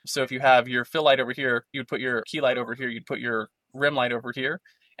 So if you have your fill light over here, you'd put your key light over here, you'd put your rim light over here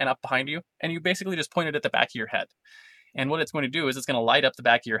and up behind you. And you basically just point it at the back of your head. And what it's going to do is it's going to light up the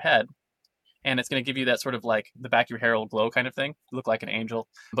back of your head, and it's going to give you that sort of like the back of your hair will glow kind of thing. You look like an angel.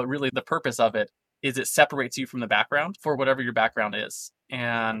 But really the purpose of it is it separates you from the background for whatever your background is.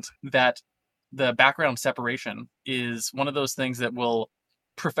 And that the background separation is one of those things that will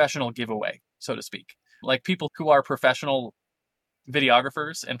professional giveaway, so to speak. Like people who are professional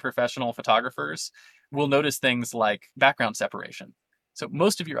videographers and professional photographers will notice things like background separation. So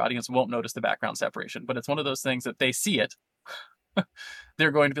most of your audience won't notice the background separation, but it's one of those things that they see it.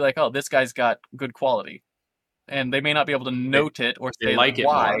 They're going to be like, oh, this guy's got good quality. And they may not be able to note it or say like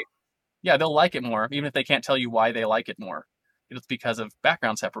why. It more. Yeah, they'll like it more, even if they can't tell you why they like it more. It's because of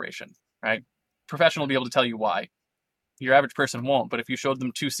background separation, right? Professional will be able to tell you why. Your average person won't, but if you showed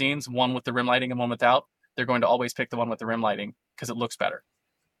them two scenes, one with the rim lighting and one without, they're going to always pick the one with the rim lighting because it looks better,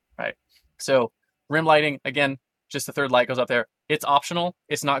 right? So rim lighting, again, just the third light goes up there. It's optional.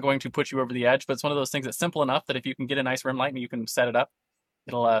 It's not going to put you over the edge, but it's one of those things that's simple enough that if you can get a nice rim light and you can set it up,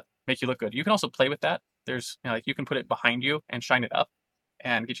 it'll make you look good. You can also play with that. There's, like you can put it behind you and shine it up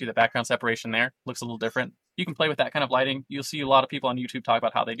and get you the background separation there. Looks a little different. You can play with that kind of lighting. You'll see a lot of people on YouTube talk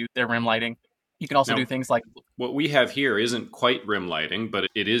about how they do their rim lighting. You can also do things like... What we have here isn't quite rim lighting, but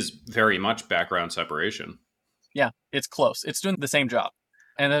it is very much background separation. Yeah, it's close. It's doing the same job.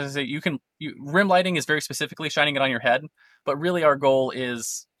 And as I say, rim lighting is very specifically shining it on your head, but really our goal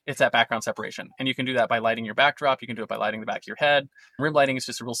is it's that background separation. And you can do that by lighting your backdrop. You can do it by lighting the back of your head. Rim lighting is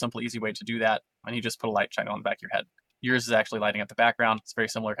just a real simple, easy way to do that. And you just put a light shine on the back of your head. Yours is actually lighting up the background. It's a very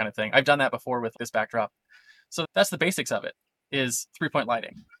similar kind of thing. I've done that before with this backdrop. So that's the basics of it, is 3-point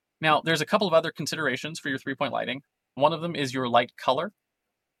lighting. Now, there's a couple of other considerations for your 3-point lighting. One of them is your light color.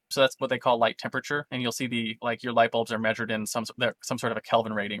 So that's what they call light temperature. And you'll see your light bulbs are measured in some sort of a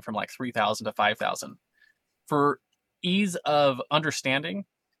Kelvin rating from like 3,000 to 5,000. For ease of understanding,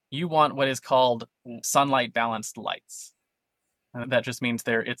 you want what is called sunlight balanced lights. And that just means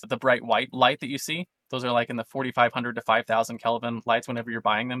it's the bright white light that you see. Those are like in the 4,500 to 5,000 Kelvin lights. Whenever you're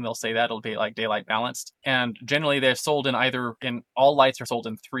buying them, they'll say that it'll be like daylight balanced. And generally they're sold all lights are sold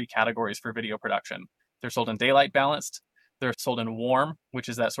in 3 categories for video production. They're sold in daylight balanced, they're sold in warm, which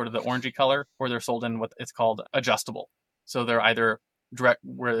is that sort of the orangey color, or they're sold in what it's called adjustable. So they're either direct,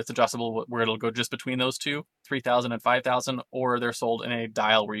 where it's adjustable, where it'll go just between those two, 3,000 and 5,000, or they're sold in a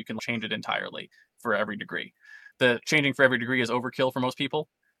dial where you can change it entirely for every degree. The changing for every degree is overkill for most people.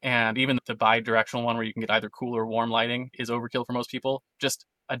 And even the bi-directional one where you can get either cool or warm lighting is overkill for most people. Just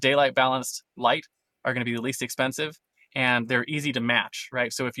a daylight balanced light are going to be the least expensive, and they're easy to match,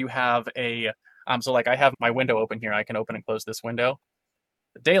 right? So if you have so like I have my window open here, I can open and close this window.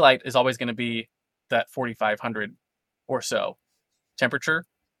 The daylight is always going to be that 4,500 or so temperature,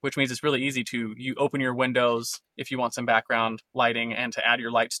 which means it's really easy you open your windows if you want some background lighting and to add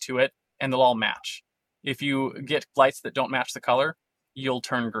your lights to it, and they'll all match. If you get lights that don't match the color, you'll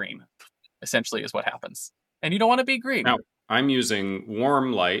turn green, essentially is what happens. And you don't want to be green. Now, I'm using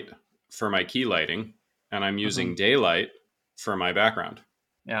warm light for my key lighting, and I'm using daylight for my background.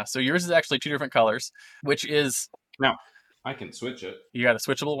 Yeah, so yours is actually 2 different colors, which is... Now, I can switch it. You got a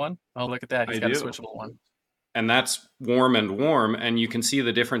switchable one? Oh, look at that. He's got a switchable one. And that's warm, and you can see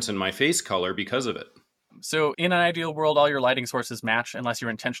the difference in my face color because of it. So in an ideal world, all your lighting sources match unless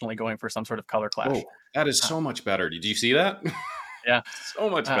you're intentionally going for some sort of color clash. Oh, that is so much better. Did you see that? Yeah. So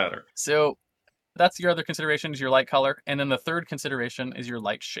much better. So that's your other consideration is your light color. And then the third consideration is your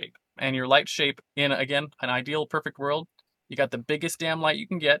light shape. And your light shape in, again, an ideal perfect world, you got the biggest damn light you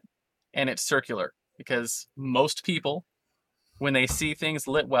can get, and it's circular. Because most people, when they see things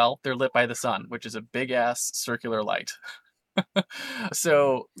lit well, they're lit by the sun, which is a big ass circular light.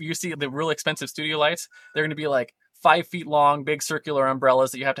 So you see the real expensive studio lights, they're going to be like 5 feet long, big circular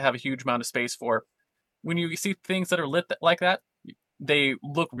umbrellas that you have to have a huge amount of space for. When you see things that are lit like that, they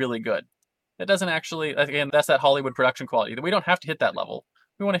look really good. That doesn't actually, again, that's that Hollywood production quality. We don't have to hit that level.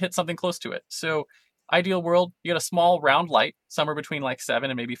 We want to hit something close to it. So, ideal world, you get a small round light, somewhere between like 7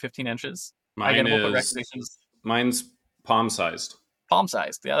 and maybe 15 inches. Mine Again, we'll put is recommendations. mine's palm sized. Palm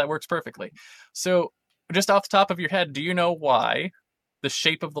sized. Yeah, that works perfectly. So, just off the top of your head, do you know why the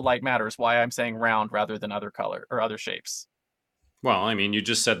shape of the light matters? Why I'm saying round rather than other color or other shapes? Well, I mean, you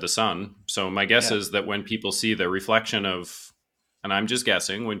just said the sun. So my guess Yeah. is that when people see the reflection of, and I'm just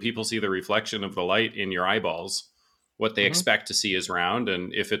guessing, when people see the reflection of the light in your eyeballs, what they Mhm. expect to see is round.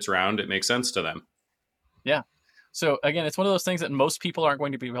 And if it's round, it makes sense to them. Yeah. So again, it's one of those things that most people aren't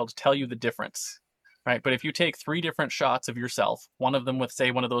going to be able to tell you the difference, right? But if you take 3 different shots of yourself, one of them with, say,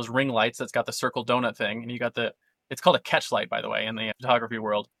 one of those ring lights that's got the circle donut thing, and you got it's called a catch light, by the way, in the photography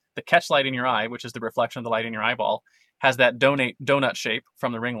world. The catch light in your eye, which is the reflection of the light in your eyeball, has that donut shape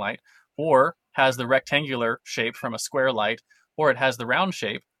from the ring light, or has the rectangular shape from a square light, or it has the round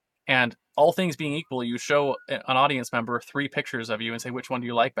shape. And all things being equal, you show an audience member 3 pictures of you and say, which one do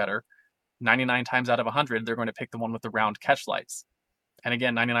you like better? 99 times out of 100, they're going to pick the one with the round catch lights. And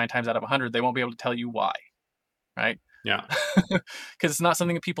again, 99 times out of 100, they won't be able to tell you why, right? Yeah. Because it's not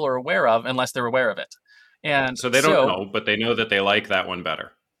something that people are aware of unless they're aware of it. And So they don't know, but they know that they like that one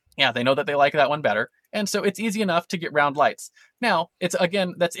better. yeah, they know that they like that one better. And so it's easy enough to get round lights. Now, it's,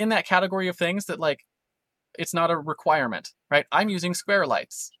 again, that's in that category of things that, like, it's not a requirement, right? I'm using square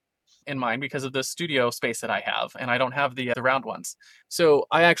lights in mine because of the studio space that I have, and I don't have the round ones. So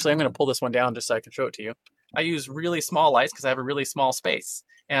I'm going to pull this one down just so I can show it to you. I use really small lights because I have a really small space.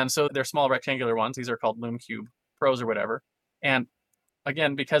 And so they're small rectangular ones. These are called Lume Cube Pros or whatever. And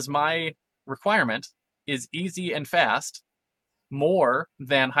again, because my requirement is easy and fast more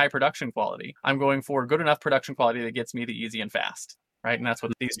than high production quality, I'm going for good enough production quality that gets me the easy and fast, right? And that's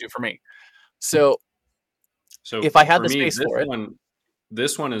what these do for me. So So if I had for the me, space for it,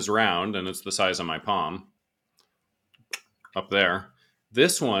 this one is round and it's the size of my palm up there.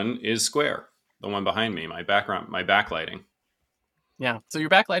 This one is square. The one behind me, my backlighting. yeah. So your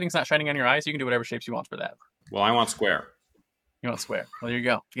backlighting's not shining on your eyes. You can do whatever shapes you want for that. Well, I want square. You want square. Well, there you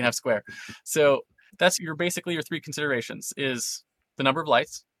go. You can have square. So that's basically your 3 considerations is the number of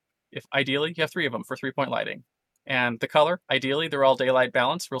lights. If ideally you have 3 of them for 3-point lighting. And the color, ideally they're all daylight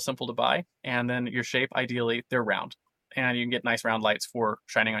balanced, real simple to buy. And then your shape, ideally they're round. And you can get nice round lights for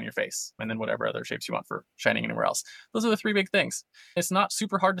shining on your face. And then whatever other shapes you want for shining anywhere else. Those are the 3 big things. It's not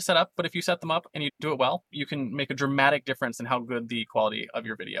super hard to set up, but if you set them up and you do it well, you can make a dramatic difference in how good the quality of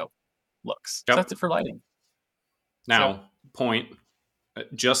your video looks. Yep. So that's it for lighting. Now, point,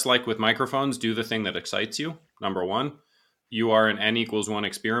 just like with microphones, do the thing that excites you. Number 1, you are an N=1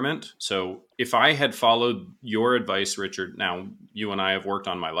 experiment. So if I had followed your advice, Richard, now you and I have worked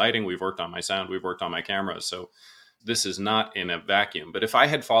on my lighting, we've worked on my sound, we've worked on my cameras. So this is not in a vacuum. But if I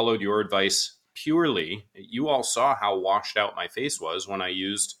had followed your advice purely, you all saw how washed out my face was when I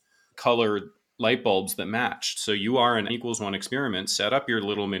used colored light bulbs that matched. So you are an N=1 experiment. Set up your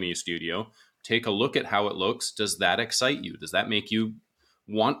little mini studio. Take a look at how it looks. Does that excite you? Does that make you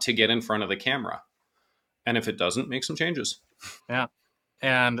want to get in front of the camera? And if it doesn't, make some changes. Yeah.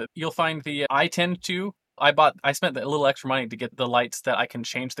 And you'll find I spent a little extra money to get the lights that I can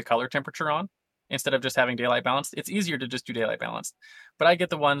change the color temperature on instead of just having daylight balanced. It's easier to just do daylight balanced. But I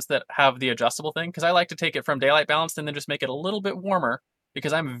get the ones that have the adjustable thing because I like to take it from daylight balanced and then just make it a little bit warmer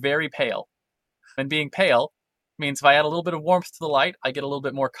because I'm very pale. And being pale means if I add a little bit of warmth to the light, I get a little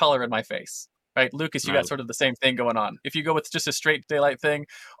bit more color in my face. Right, Lucas, you got sort of the same thing going on. If you go with just a straight daylight thing,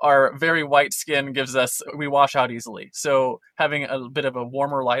 our very white skin we wash out easily. So having a bit of a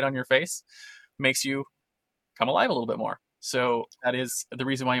warmer light on your face makes you come alive a little bit more. So that is the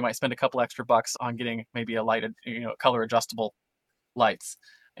reason why you might spend a couple extra bucks on getting maybe a lighted, color adjustable lights.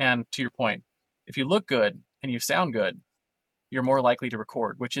 And to your point, if you look good and you sound good, you're more likely to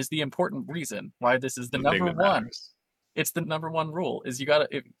record, which is the important reason why this is the number one. It's the number one rule is you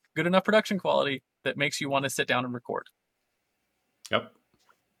got to good enough production quality that makes you want to sit down and record. Yep.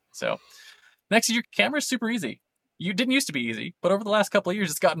 So next is your camera is super easy. You didn't used to be easy, but over the last couple of years,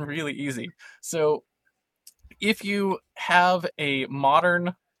 it's gotten really easy. So if you have a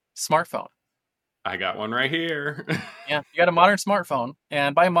modern smartphone, I got one right here. Yeah, you got a modern smartphone.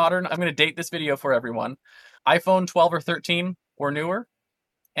 And by modern, I'm going to date this video for everyone. iPhone 12 or 13 or newer,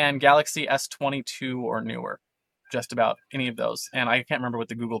 and Galaxy S22 or newer. Just about any of those. And I can't remember what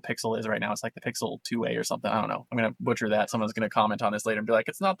the Google Pixel is right now. It's like the Pixel 2a or something. I don't know. I'm going to butcher that. Someone's going to comment on this later and be like,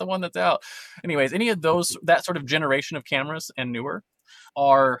 it's not the one that's out. Anyways, any of those, that sort of generation of cameras and newer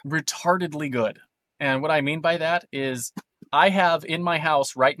are retardedly good. And what I mean by that is I have in my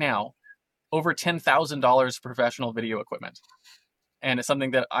house right now over $10,000 of professional video equipment. And it's something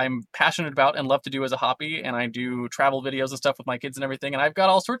that I'm passionate about and love to do as a hobby. And I do travel videos and stuff with my kids and everything. And I've got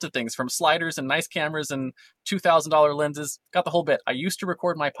all sorts of things from sliders and nice cameras and $2,000 lenses, got the whole bit. I used to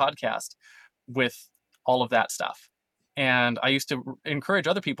record my podcast with all of that stuff. And I used to encourage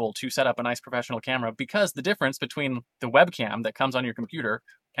other people to set up a nice professional camera because the difference between the webcam that comes on your computer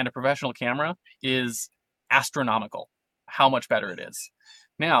and a professional camera is astronomical, how much better it is.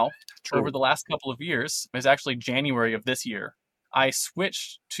 Now, over the last couple of years, it was actually January of this year, I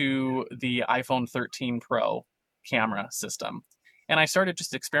switched to the iPhone 13 Pro camera system, and I started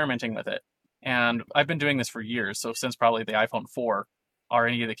just experimenting with it. And I've been doing this for years. So since probably the iPhone 4, are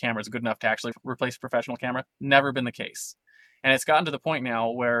any of the cameras good enough to actually replace a professional camera? Never been the case. And it's gotten to the point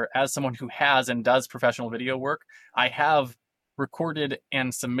now where, as someone who has and does professional video work, I have recorded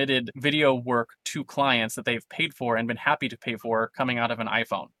and submitted video work to clients that they've paid for and been happy to pay for coming out of an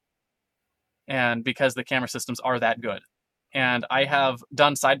iPhone. And because the camera systems are that good. And I have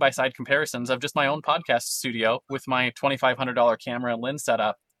done side-by-side comparisons of just my own podcast studio with my $2,500 camera and lens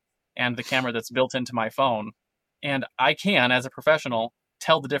setup and the camera that's built into my phone. And I can, as a professional,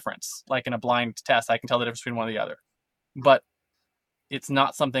 tell the difference. Like in a blind test, I can tell the difference between one or the other. But it's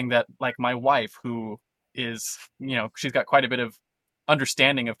not something that, like my wife, who is, she's got quite a bit of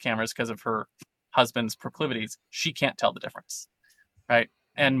understanding of cameras because of her husband's proclivities, she can't tell the difference, right?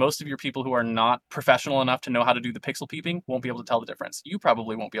 And most of your people who are not professional enough to know how to do the pixel peeping won't be able to tell the difference. You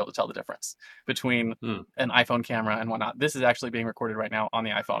probably won't be able to tell the difference between an iPhone camera and whatnot. This is actually being recorded right now on the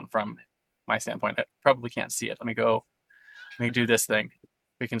iPhone from my standpoint. I probably can't see it. Let me do this thing.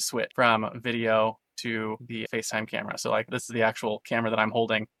 We can switch from video to the FaceTime camera. So like this is the actual camera that I'm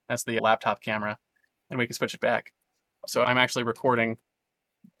holding. That's the laptop camera. And we can switch it back. So I'm actually recording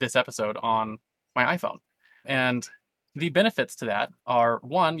this episode on my iPhone. And the benefits to that are,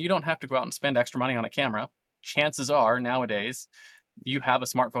 one, you don't have to go out and spend extra money on a camera. Chances are nowadays you have a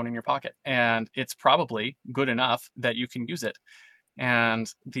smartphone in your pocket and it's probably good enough that you can use it.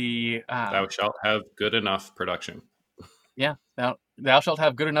 And thou shalt have good enough production. Yeah, thou shalt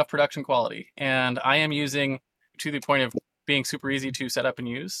have good enough production quality. And I am using, to the point of being super easy to set up and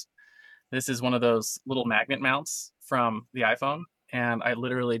use, this is one of those little magnet mounts from the iPhone. And I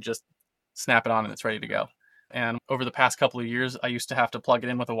literally just snap it on and it's ready to go. And over the past couple of years, I used to have to plug it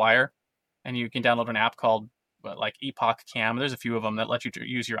in with a wire. And you can download an app called like Epoch Cam. There's a few of them that let you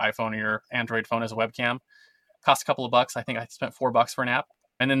use your iPhone or your Android phone as a webcam. Cost a couple of bucks. I think I spent $4 for an app.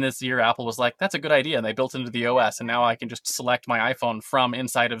 And then this year, Apple was like, that's a good idea. And they built into the OS. And now I can just select my iPhone from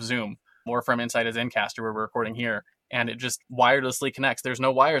inside of Zoom or from inside of Zencaster where we're recording here. And it just wirelessly connects. There's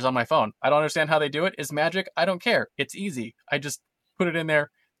no wires on my phone. I don't understand how they do it. It's magic. I don't care. It's easy. I just put it in there,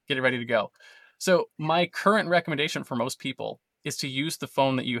 get it ready to go. So my current recommendation for most people is to use the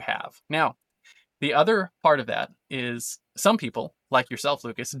phone that you have. Now, the other part of that is some people, like yourself,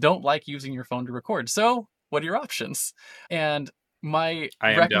 Lucas, don't like using your phone to record. So what are your options? And I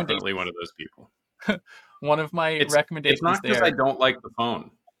am definitely one of those people. One of my recommendations it's not because I don't like the phone.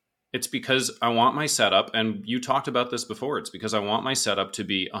 It's because I want my setup, and you talked about this before, it's because I want my setup to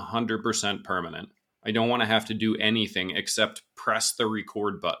be 100% permanent. I don't want to have to do anything except press the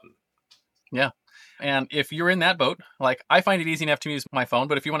record button. Yeah. And if you're in that boat, like I find it easy enough to use my phone,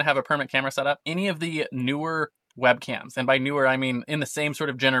 but if you want to have a permanent camera setup, any of the newer webcams, and by newer, I mean in the same sort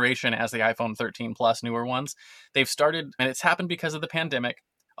of generation as the iPhone 13 Plus newer ones, they've started, and it's happened because of the pandemic,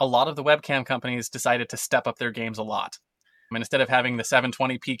 a lot of the webcam companies decided to step up their games a lot. I mean, instead of having the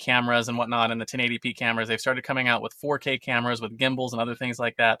 720p cameras and whatnot and the 1080p cameras, they've started coming out with 4K cameras with gimbals and other things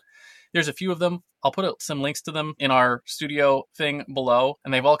like that. There's a few of them. I'll put some links to them in our studio thing below.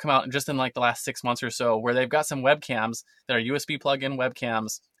 And they've all come out just in like the last 6 months or so, where they've got some webcams that are USB plug-in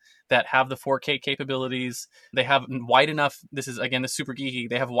webcams that have the 4K capabilities. They have wide enough, this is super geeky,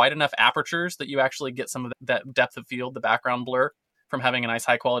 they have wide enough apertures that you actually get some of that depth of field, the background blur, from having a nice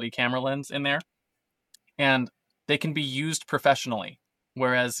high quality camera lens in there. And they can be used professionally.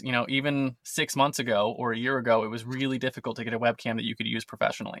 Whereas, even 6 months ago or a year ago, it was really difficult to get a webcam that you could use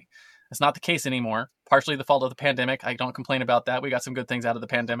professionally. It's not the case anymore. Partially the fault of the pandemic. I don't complain about that. We got some good things out of the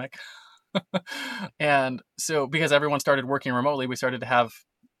pandemic. And so because everyone started working remotely, we started to have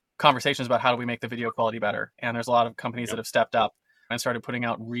conversations about how do we make the video quality better. And there's a lot of companies that have stepped up and started putting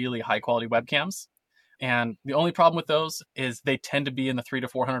out really high quality webcams. And the only problem with those is they tend to be in the $300 to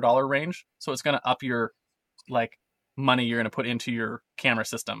 $400 range. So it's going to up your like money you're going to put into your camera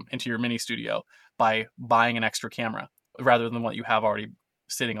system, into your mini studio by buying an extra camera rather than what you have already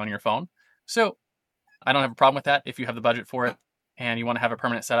sitting on your phone. So I don't have a problem with that if you have the budget for it and you want to have a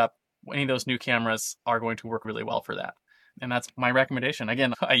permanent setup. Any of those new cameras are going to work really well for that. And that's my recommendation.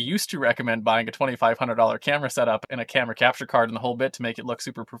 Again, I used to recommend buying a $2,500 camera setup and a camera capture card and the whole bit to make it look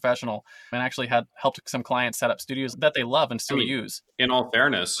super professional, and actually had helped some clients set up studios that they love and still use. In all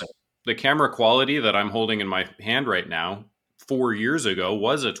fairness, the camera quality that I'm holding in my hand right now 4 years ago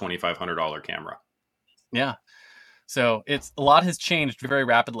was a $2,500 camera. Yeah. So a lot has changed very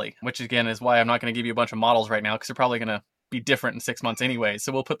rapidly, which again is why I'm not going to give you a bunch of models right now because they're probably going to be different in 6 months anyway.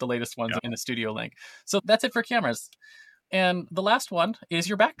 So we'll put the latest ones in the studio link. So that's it for cameras. And the last one is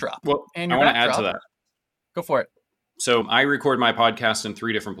your backdrop. Well, and I want to add to that. Go for it. So I record my podcast in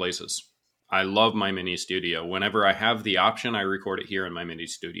 3 different places. I love my mini studio. Whenever I have the option, I record it here in my mini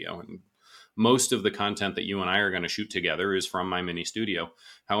studio. And most of the content that you and I are going to shoot together is from my mini studio.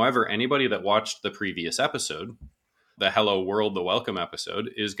 However, anybody that watched the previous episode, the Hello World, the Welcome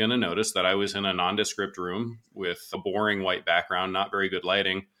episode, is going to notice that I was in a nondescript room with a boring white background, not very good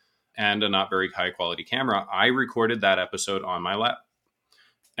lighting, and a not very high quality camera. I recorded that episode on my lap.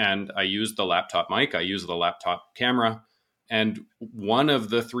 And I used the laptop mic, I used the laptop camera. And one of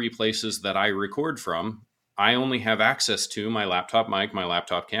the 3 places that I record from, I only have access to my laptop mic, my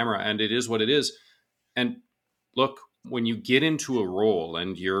laptop camera, and it is what it is. And look, when you get into a role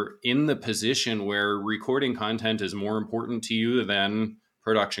and you're in the position where recording content is more important to you than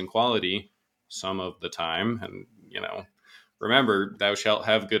production quality some of the time, and remember, thou shalt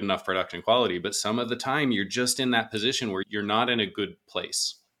have good enough production quality, but some of the time you're just in that position where you're not in a good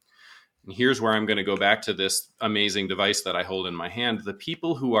place. And here's where I'm going to go back to this amazing device that I hold in my hand. The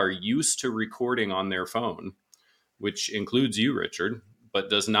people who are used to recording on their phone, which includes you, Richard, but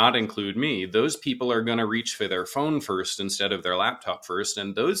does not include me, those people are going to reach for their phone first instead of their laptop first.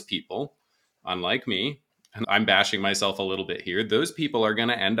 And those people, unlike me, and I'm bashing myself a little bit here, those people are going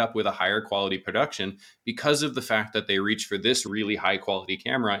to end up with a higher quality production because of the fact that they reach for this really high quality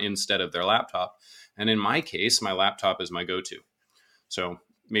camera instead of their laptop. And in my case, my laptop is my go-to. So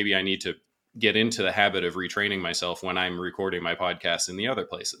maybe I need to get into the habit of retraining myself when I'm recording my podcast in the other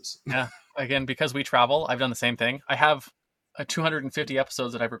places. Yeah. Again, because we travel, I've done the same thing. I have 250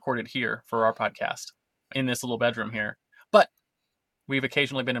 episodes that I've recorded here for our podcast in this little bedroom here. But we've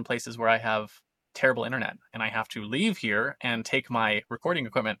occasionally been in places where I have terrible internet and I have to leave here and take my recording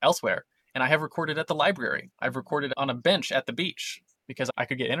equipment elsewhere. And I have recorded at the library. I've recorded on a bench at the beach because I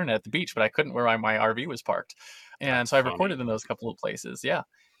could get internet at the beach, but I couldn't where my RV was parked. And so I've recorded in those couple of places. Yeah.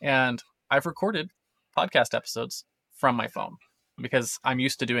 And I've recorded podcast episodes from my phone because I'm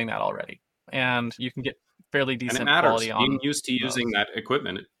used to doing that already. And you can get fairly decent quality on. Being used to using that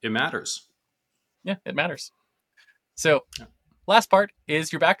equipment, it matters. Yeah, it matters. So last part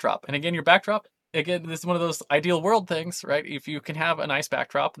is your backdrop. And again, your backdrop, this is one of those ideal world things, right? If you can have a nice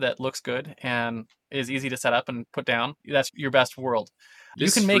backdrop that looks good and is easy to set up and put down, that's your best world.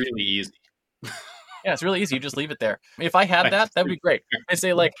 This is really easy. Yeah, it's really easy. You just leave it there. If I had that would be great. I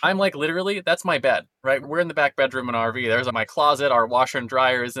say I'm literally, that's my bed, right? We're in the back bedroom in RV. There's my closet, our washer and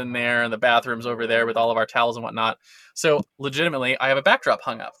dryer is in there, and the bathroom's over there with all of our towels and whatnot. So legitimately, I have a backdrop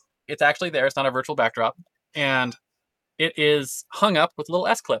hung up. It's actually there. It's not a virtual backdrop. And it is hung up with little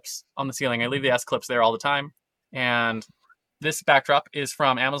S-clips on the ceiling. I leave the S-clips there all the time. And this backdrop is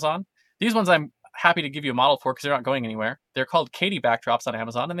from Amazon. These ones I'm happy to give you a model for because they're not going anywhere. They're called Katie backdrops on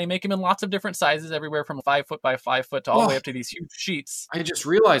Amazon, and they make them in lots of different sizes, everywhere from 5 foot by 5 foot to all the way up to these huge sheets. I just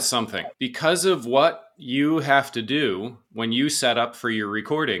realized something. Because of what you have to do when you set up for your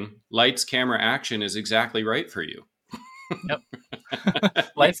recording, lights, camera, action is exactly right for you.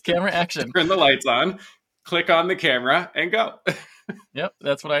 Yep. Lights, camera, action. Turn the lights on, click on the camera, and go. Yep,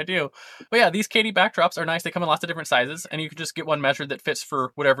 that's what I do. But yeah, these Katie backdrops are nice. They come in lots of different sizes, and you can just get one measured that fits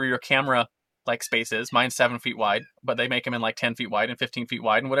for whatever your camera space is. Mine's 7 feet wide, but they make them in 10 feet wide and 15 feet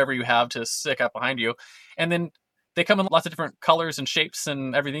wide and whatever you have to stick up behind you. And then they come in lots of different colors and shapes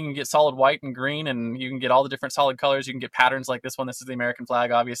and everything. You can get solid white and green, and you can get all the different solid colors. You can get patterns like this one. This is the American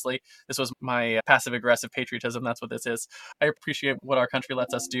flag, obviously. This was my passive-aggressive patriotism. That's what this is. I appreciate what our country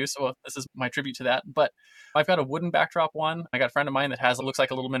lets us do, so this is my tribute to that. But I've got a wooden backdrop one. I got a friend of mine that looks like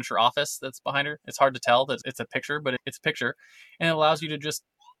a little miniature office that's behind her. It's hard to tell that it's a picture, but it's a picture. And it allows you to just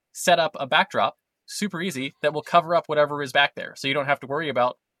set up a backdrop, super easy, that will cover up whatever is back there. So you don't have to worry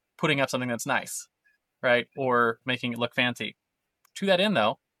about putting up something that's nice, right? Or making it look fancy. To that end,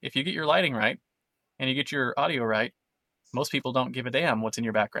 though, if you get your lighting right and you get your audio right, most people don't give a damn what's in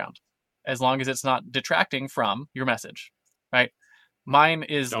your background. as long as it's not detracting from your message, right? Mine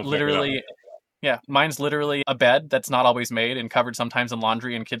is Don't pick it literally, mine's literally a bed that's not always made and covered sometimes in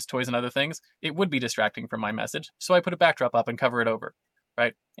laundry and kids' toys and other things. It would be distracting from my message. So I put a backdrop up and cover it over,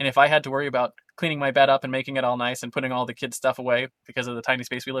 right? And if I had to worry about cleaning my bed up and making it all nice and putting all the kids' stuff away because of the tiny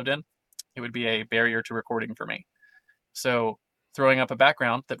space we lived in, it would be a barrier to recording for me. So throwing up a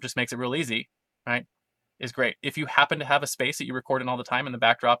background that just makes it real easy, right, is great. If you happen to have a space that you record in all the time and the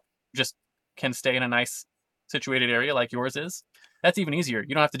backdrop just can stay in a nice situated area like yours is, that's even easier.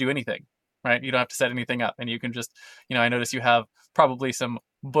 You don't have to do anything, right? You don't have to set anything up, and you can just, I notice you have probably some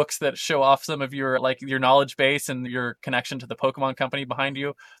books that show off some of your knowledge base and your connection to the Pokemon company behind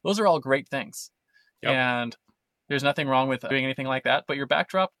you. Those are all great things. Yep. And there's nothing wrong with doing anything like that, but your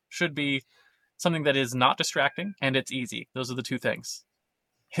backdrop should be something that is not distracting and it's easy. Those are the two things.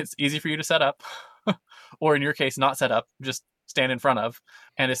 It's easy for you to set up, or in your case, not set up, just stand in front of,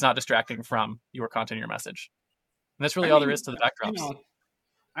 and it's not distracting from your content, your message. And that's really all there is to the backdrops.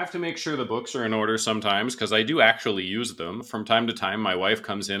 I have to make sure the books are in order sometimes because I do actually use them. From time to time, my wife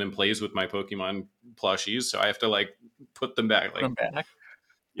comes in and plays with my Pokemon plushies, so I have to put them back. Put them back.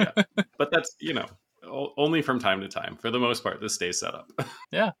 Yeah, but that's, only from time to time. For the most part, this stays set up.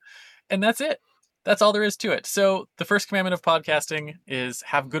 Yeah, and that's it. That's all there is to it. So the first commandment of podcasting is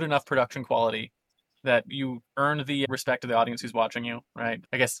have good enough production quality that you earn the respect of the audience who's watching you, right?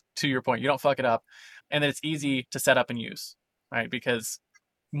 I guess to your point, you don't fuck it up, and that it's easy to set up and use, right? Because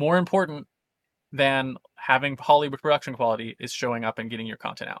more important than having Hollywood production quality is showing up and getting your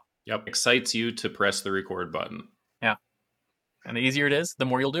content out. Yep. Excites you to press the record button. Yeah. And the easier it is, the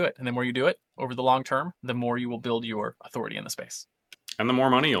more you'll do it. And the more you do it over the long term, the more you will build your authority in the space. And the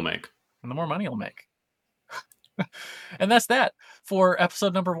more money you'll make. And that's that for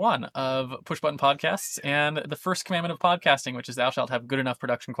episode number 1 of Push Button Podcasts and the first commandment of podcasting, which is thou shalt have good enough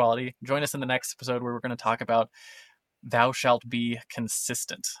production quality. Join us in the next episode where we're going to talk about thou shalt be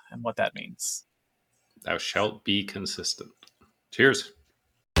consistent and what that means. Thou shalt be consistent. Cheers.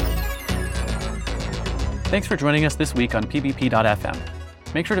 Thanks for joining us this week on pbp.fm.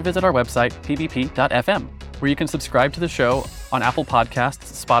 Make sure to visit our website, pbp.fm, where you can subscribe to the show on Apple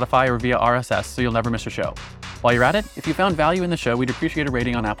Podcasts, Spotify, or via RSS so you'll never miss a show. While you're at it, if you found value in the show, we'd appreciate a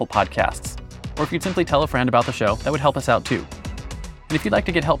rating on Apple Podcasts. Or if you'd simply tell a friend about the show, that would help us out too. And if you'd like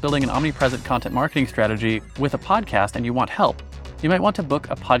to get help building an omnipresent content marketing strategy with a podcast and you want help, you might want to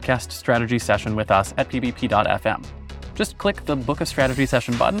book a podcast strategy session with us at pbp.fm. Just click the Book a Strategy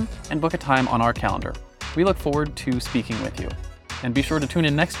Session button and book a time on our calendar. We look forward to speaking with you. And be sure to tune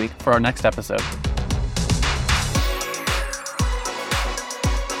in next week for our next episode.